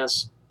left, I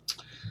guess.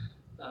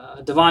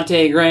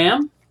 Devontae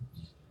Graham.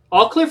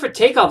 All clear for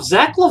takeoff.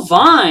 Zach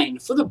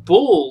LaVine for the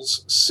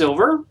Bulls.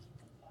 Silver.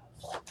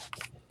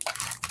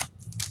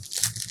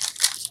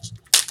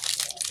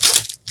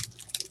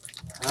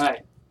 All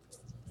right.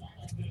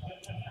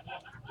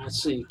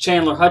 Let's see.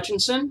 Chandler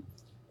Hutchinson.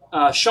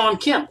 Sean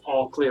Kemp.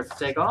 All clear for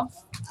takeoff.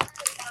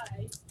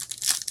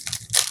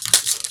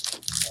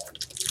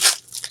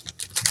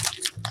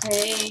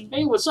 Hey.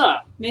 Hey, what's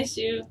up? Miss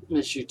you.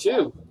 Miss you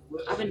too.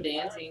 I've been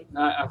dancing.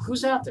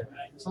 Who's out there?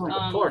 It's not like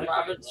a party.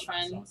 Robert's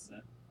friends.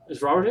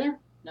 Is Robert here?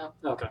 No.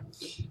 Okay.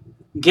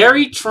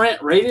 Gary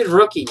Trent, rated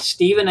rookie.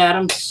 Steven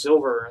Adams,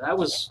 silver. That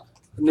was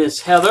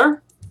Miss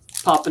Heather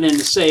popping in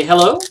to say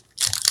hello.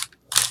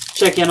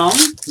 Check in on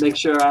me. Make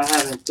sure I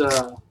haven't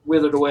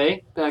withered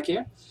away back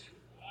here.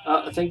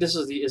 I think this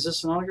is the. Is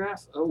this an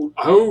autograph?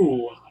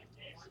 Oh.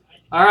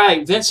 All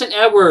right. Vincent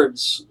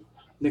Edwards.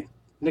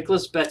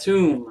 Nicholas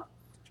Batum.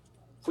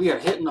 We are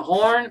hitting the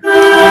horn.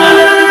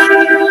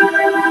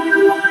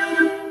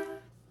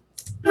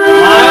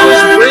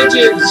 Miles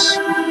Bridges.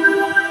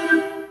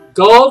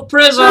 Gold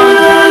Prism.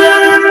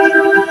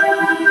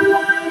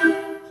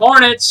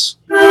 Hornets.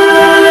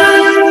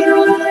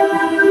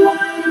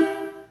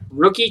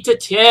 Rookie to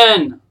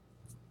 10.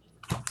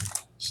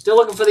 Still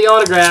looking for the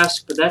autographs,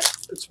 but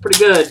that's pretty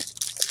good.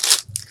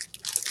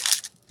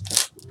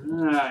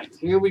 All right,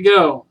 here we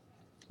go.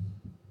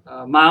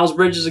 Miles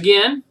Bridges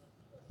again.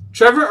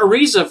 Trevor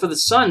Ariza for the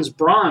Suns,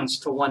 bronze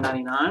to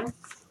 199.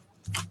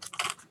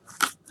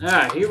 All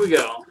right, here we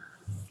go.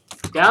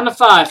 Down to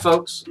 5,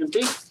 folks.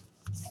 Empty.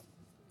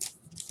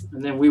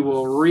 And then we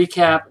will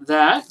recap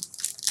that.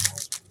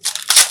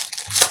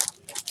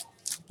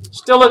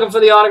 Still looking for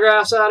the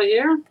autographs out of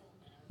here.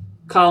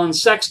 Colin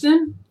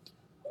Sexton.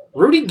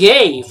 Rudy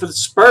Gay for the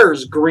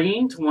Spurs,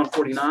 green to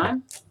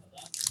 149.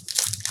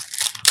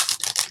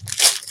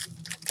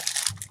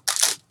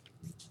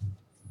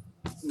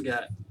 We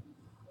got,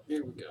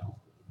 here we go.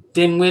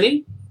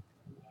 Dinwiddie.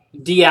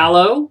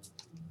 Diallo.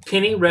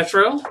 Penny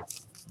Retro.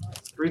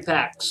 3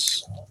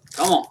 packs.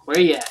 Come on, where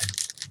you at?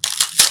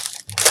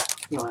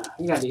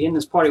 You got to end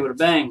this party with a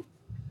bang.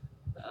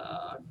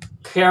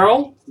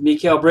 Carroll.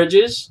 Mikael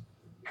Bridges.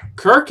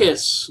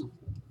 Kirkus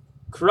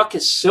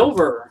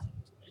Silver.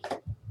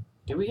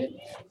 Did we get?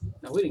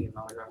 No, we didn't get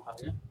an autograph out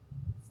here. I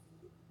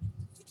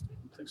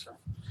don't think so.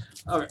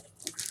 All right.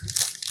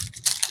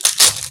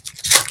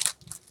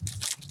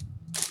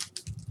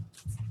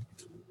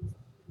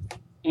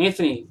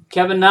 Anthony,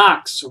 Kevin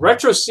Knox,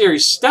 Retro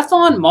Series,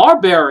 Stephon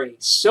Marbury,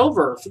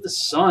 silver for the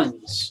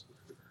Suns.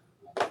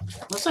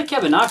 Looks like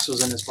Kevin Knox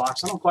was in this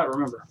box. I don't quite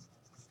remember.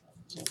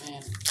 Oh,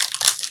 man.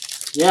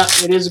 Yeah,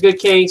 it is a good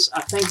case.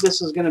 I think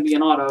this is going to be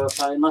an auto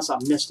unless I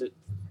missed it.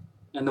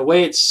 And the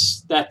way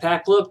that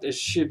pack looked, it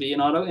should be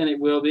an auto, and it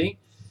will be.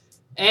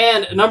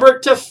 And number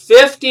to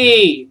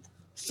 50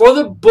 for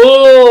the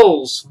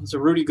Bulls. It's a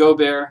Rudy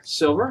Gobert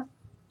silver.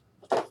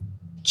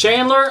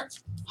 Chandler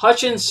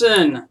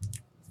Hutchinson,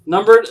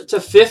 numbered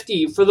to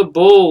 50 for the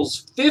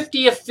Bulls.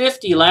 50 of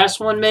 50, last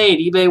one made.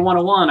 eBay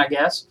 101, I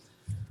guess.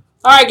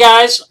 All right,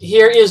 guys,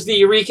 here is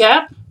the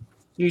recap.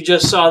 You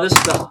just saw this.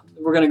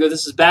 We're going to go,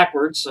 this is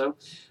backwards. So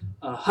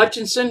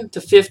Hutchinson to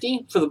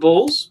 50 for the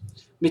Bulls.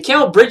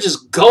 Mikael Bridges,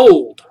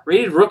 gold,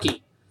 rated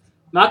rookie.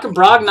 Malcolm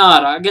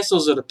Brogdon, I guess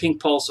those are the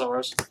pink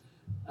pulsars.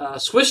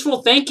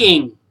 Swishful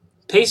Thinking,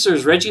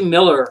 Pacers, Reggie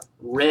Miller,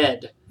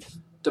 red.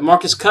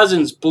 DeMarcus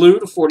Cousins, blue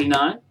to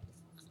 49.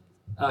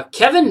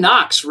 Kevin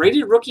Knox,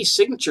 rated rookie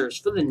signatures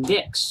for the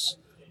Knicks.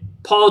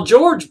 Paul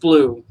George,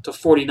 blue to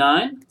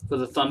 49 for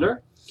the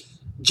Thunder.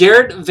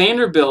 Jared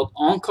Vanderbilt,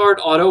 on-card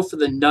auto for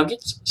the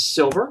Nuggets,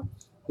 silver.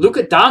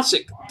 Luka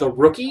Doncic, the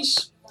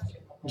rookies.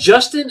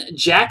 Justin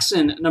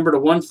Jackson, number to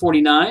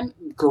 149,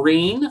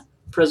 green,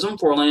 prism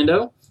for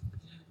Orlando.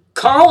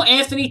 Karl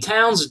Anthony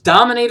Towns,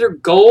 Dominator,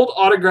 gold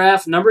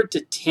autograph, numbered to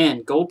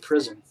 10, gold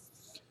prism.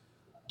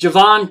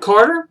 Javon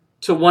Carter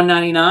to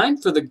 199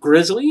 for the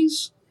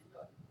Grizzlies,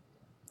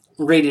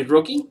 rated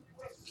rookie.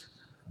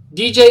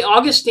 DJ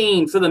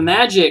Augustine for the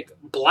Magic,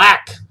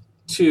 black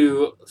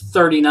to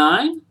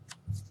 39.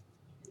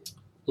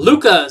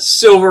 Luka,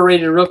 silver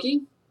rated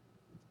rookie.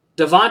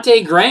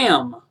 Devontae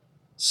Graham,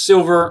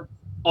 silver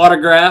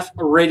autograph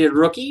rated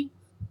rookie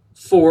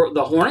for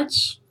the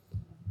Hornets.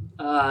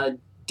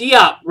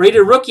 Diop,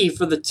 rated rookie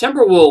for the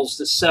Timberwolves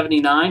to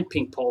 79,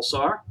 pink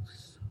pulsar.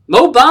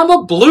 Mo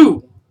Bamba,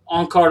 blue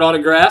on-card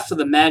autograph for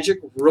the Magic,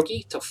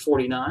 rookie to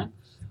 49.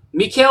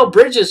 Mikael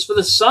Bridges for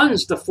the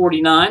Suns to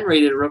 49,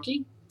 rated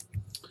rookie.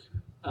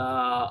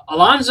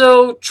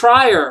 Alonzo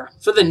Trier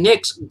for the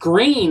Knicks,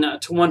 green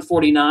to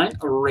 149,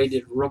 a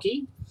rated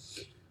rookie.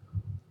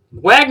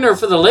 Wagner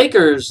for the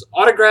Lakers,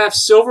 autograph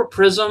silver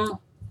prism,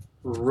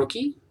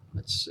 rookie.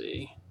 Let's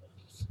see.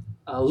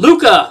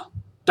 Luka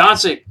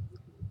Doncic,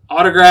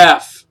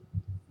 autograph,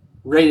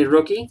 rated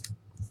rookie.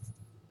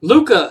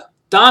 Luka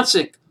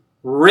Doncic,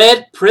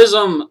 red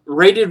prism,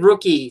 rated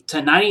rookie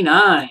to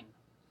 99.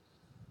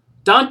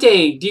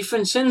 Dante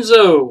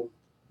DiFrancesco,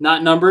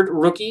 not numbered,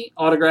 rookie,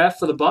 autograph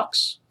for the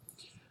Bucks.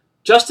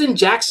 Justin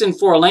Jackson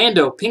for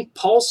Orlando, pink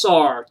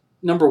pulsar,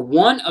 number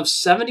 1 of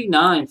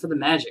 79 for the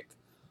Magic.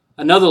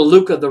 Another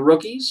Luka, the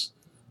rookies.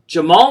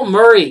 Jamal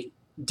Murray,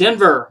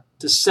 Denver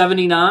to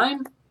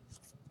 79.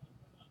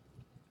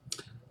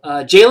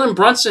 Jalen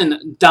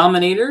Brunson,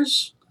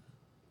 Dominators,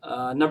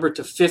 number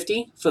to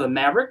 50 for the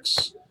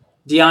Mavericks.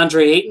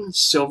 DeAndre Ayton,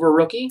 silver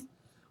rookie.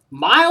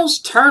 Miles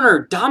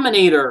Turner,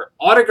 Dominator,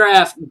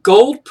 autograph,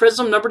 gold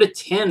prism, number to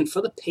 10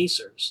 for the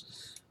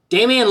Pacers.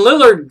 Damian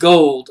Lillard,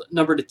 gold,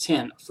 number to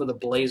 10 for the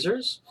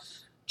Blazers.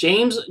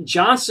 James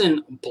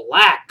Johnson,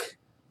 black,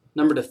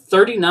 number to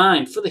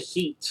 39 for the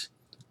Heat.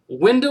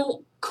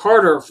 Wendell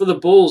Carter for the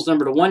Bulls,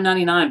 number to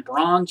 199,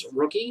 bronze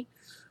rookie.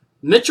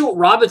 Mitchell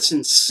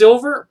Robinson,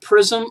 silver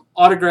prism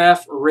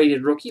autograph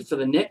rated rookie for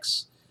the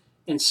Knicks.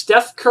 And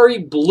Steph Curry,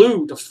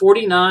 blue to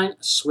 49,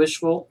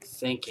 wishful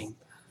thinking.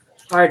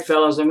 All right,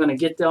 fellas, I'm going to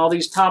get all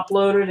these top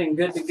loaded and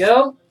good to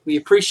go. We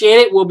appreciate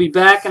it. We'll be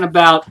back in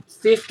about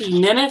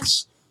 50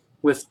 minutes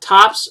with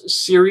Topps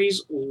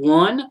Series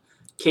 1,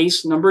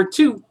 case number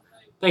 2.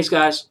 Thanks,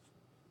 guys.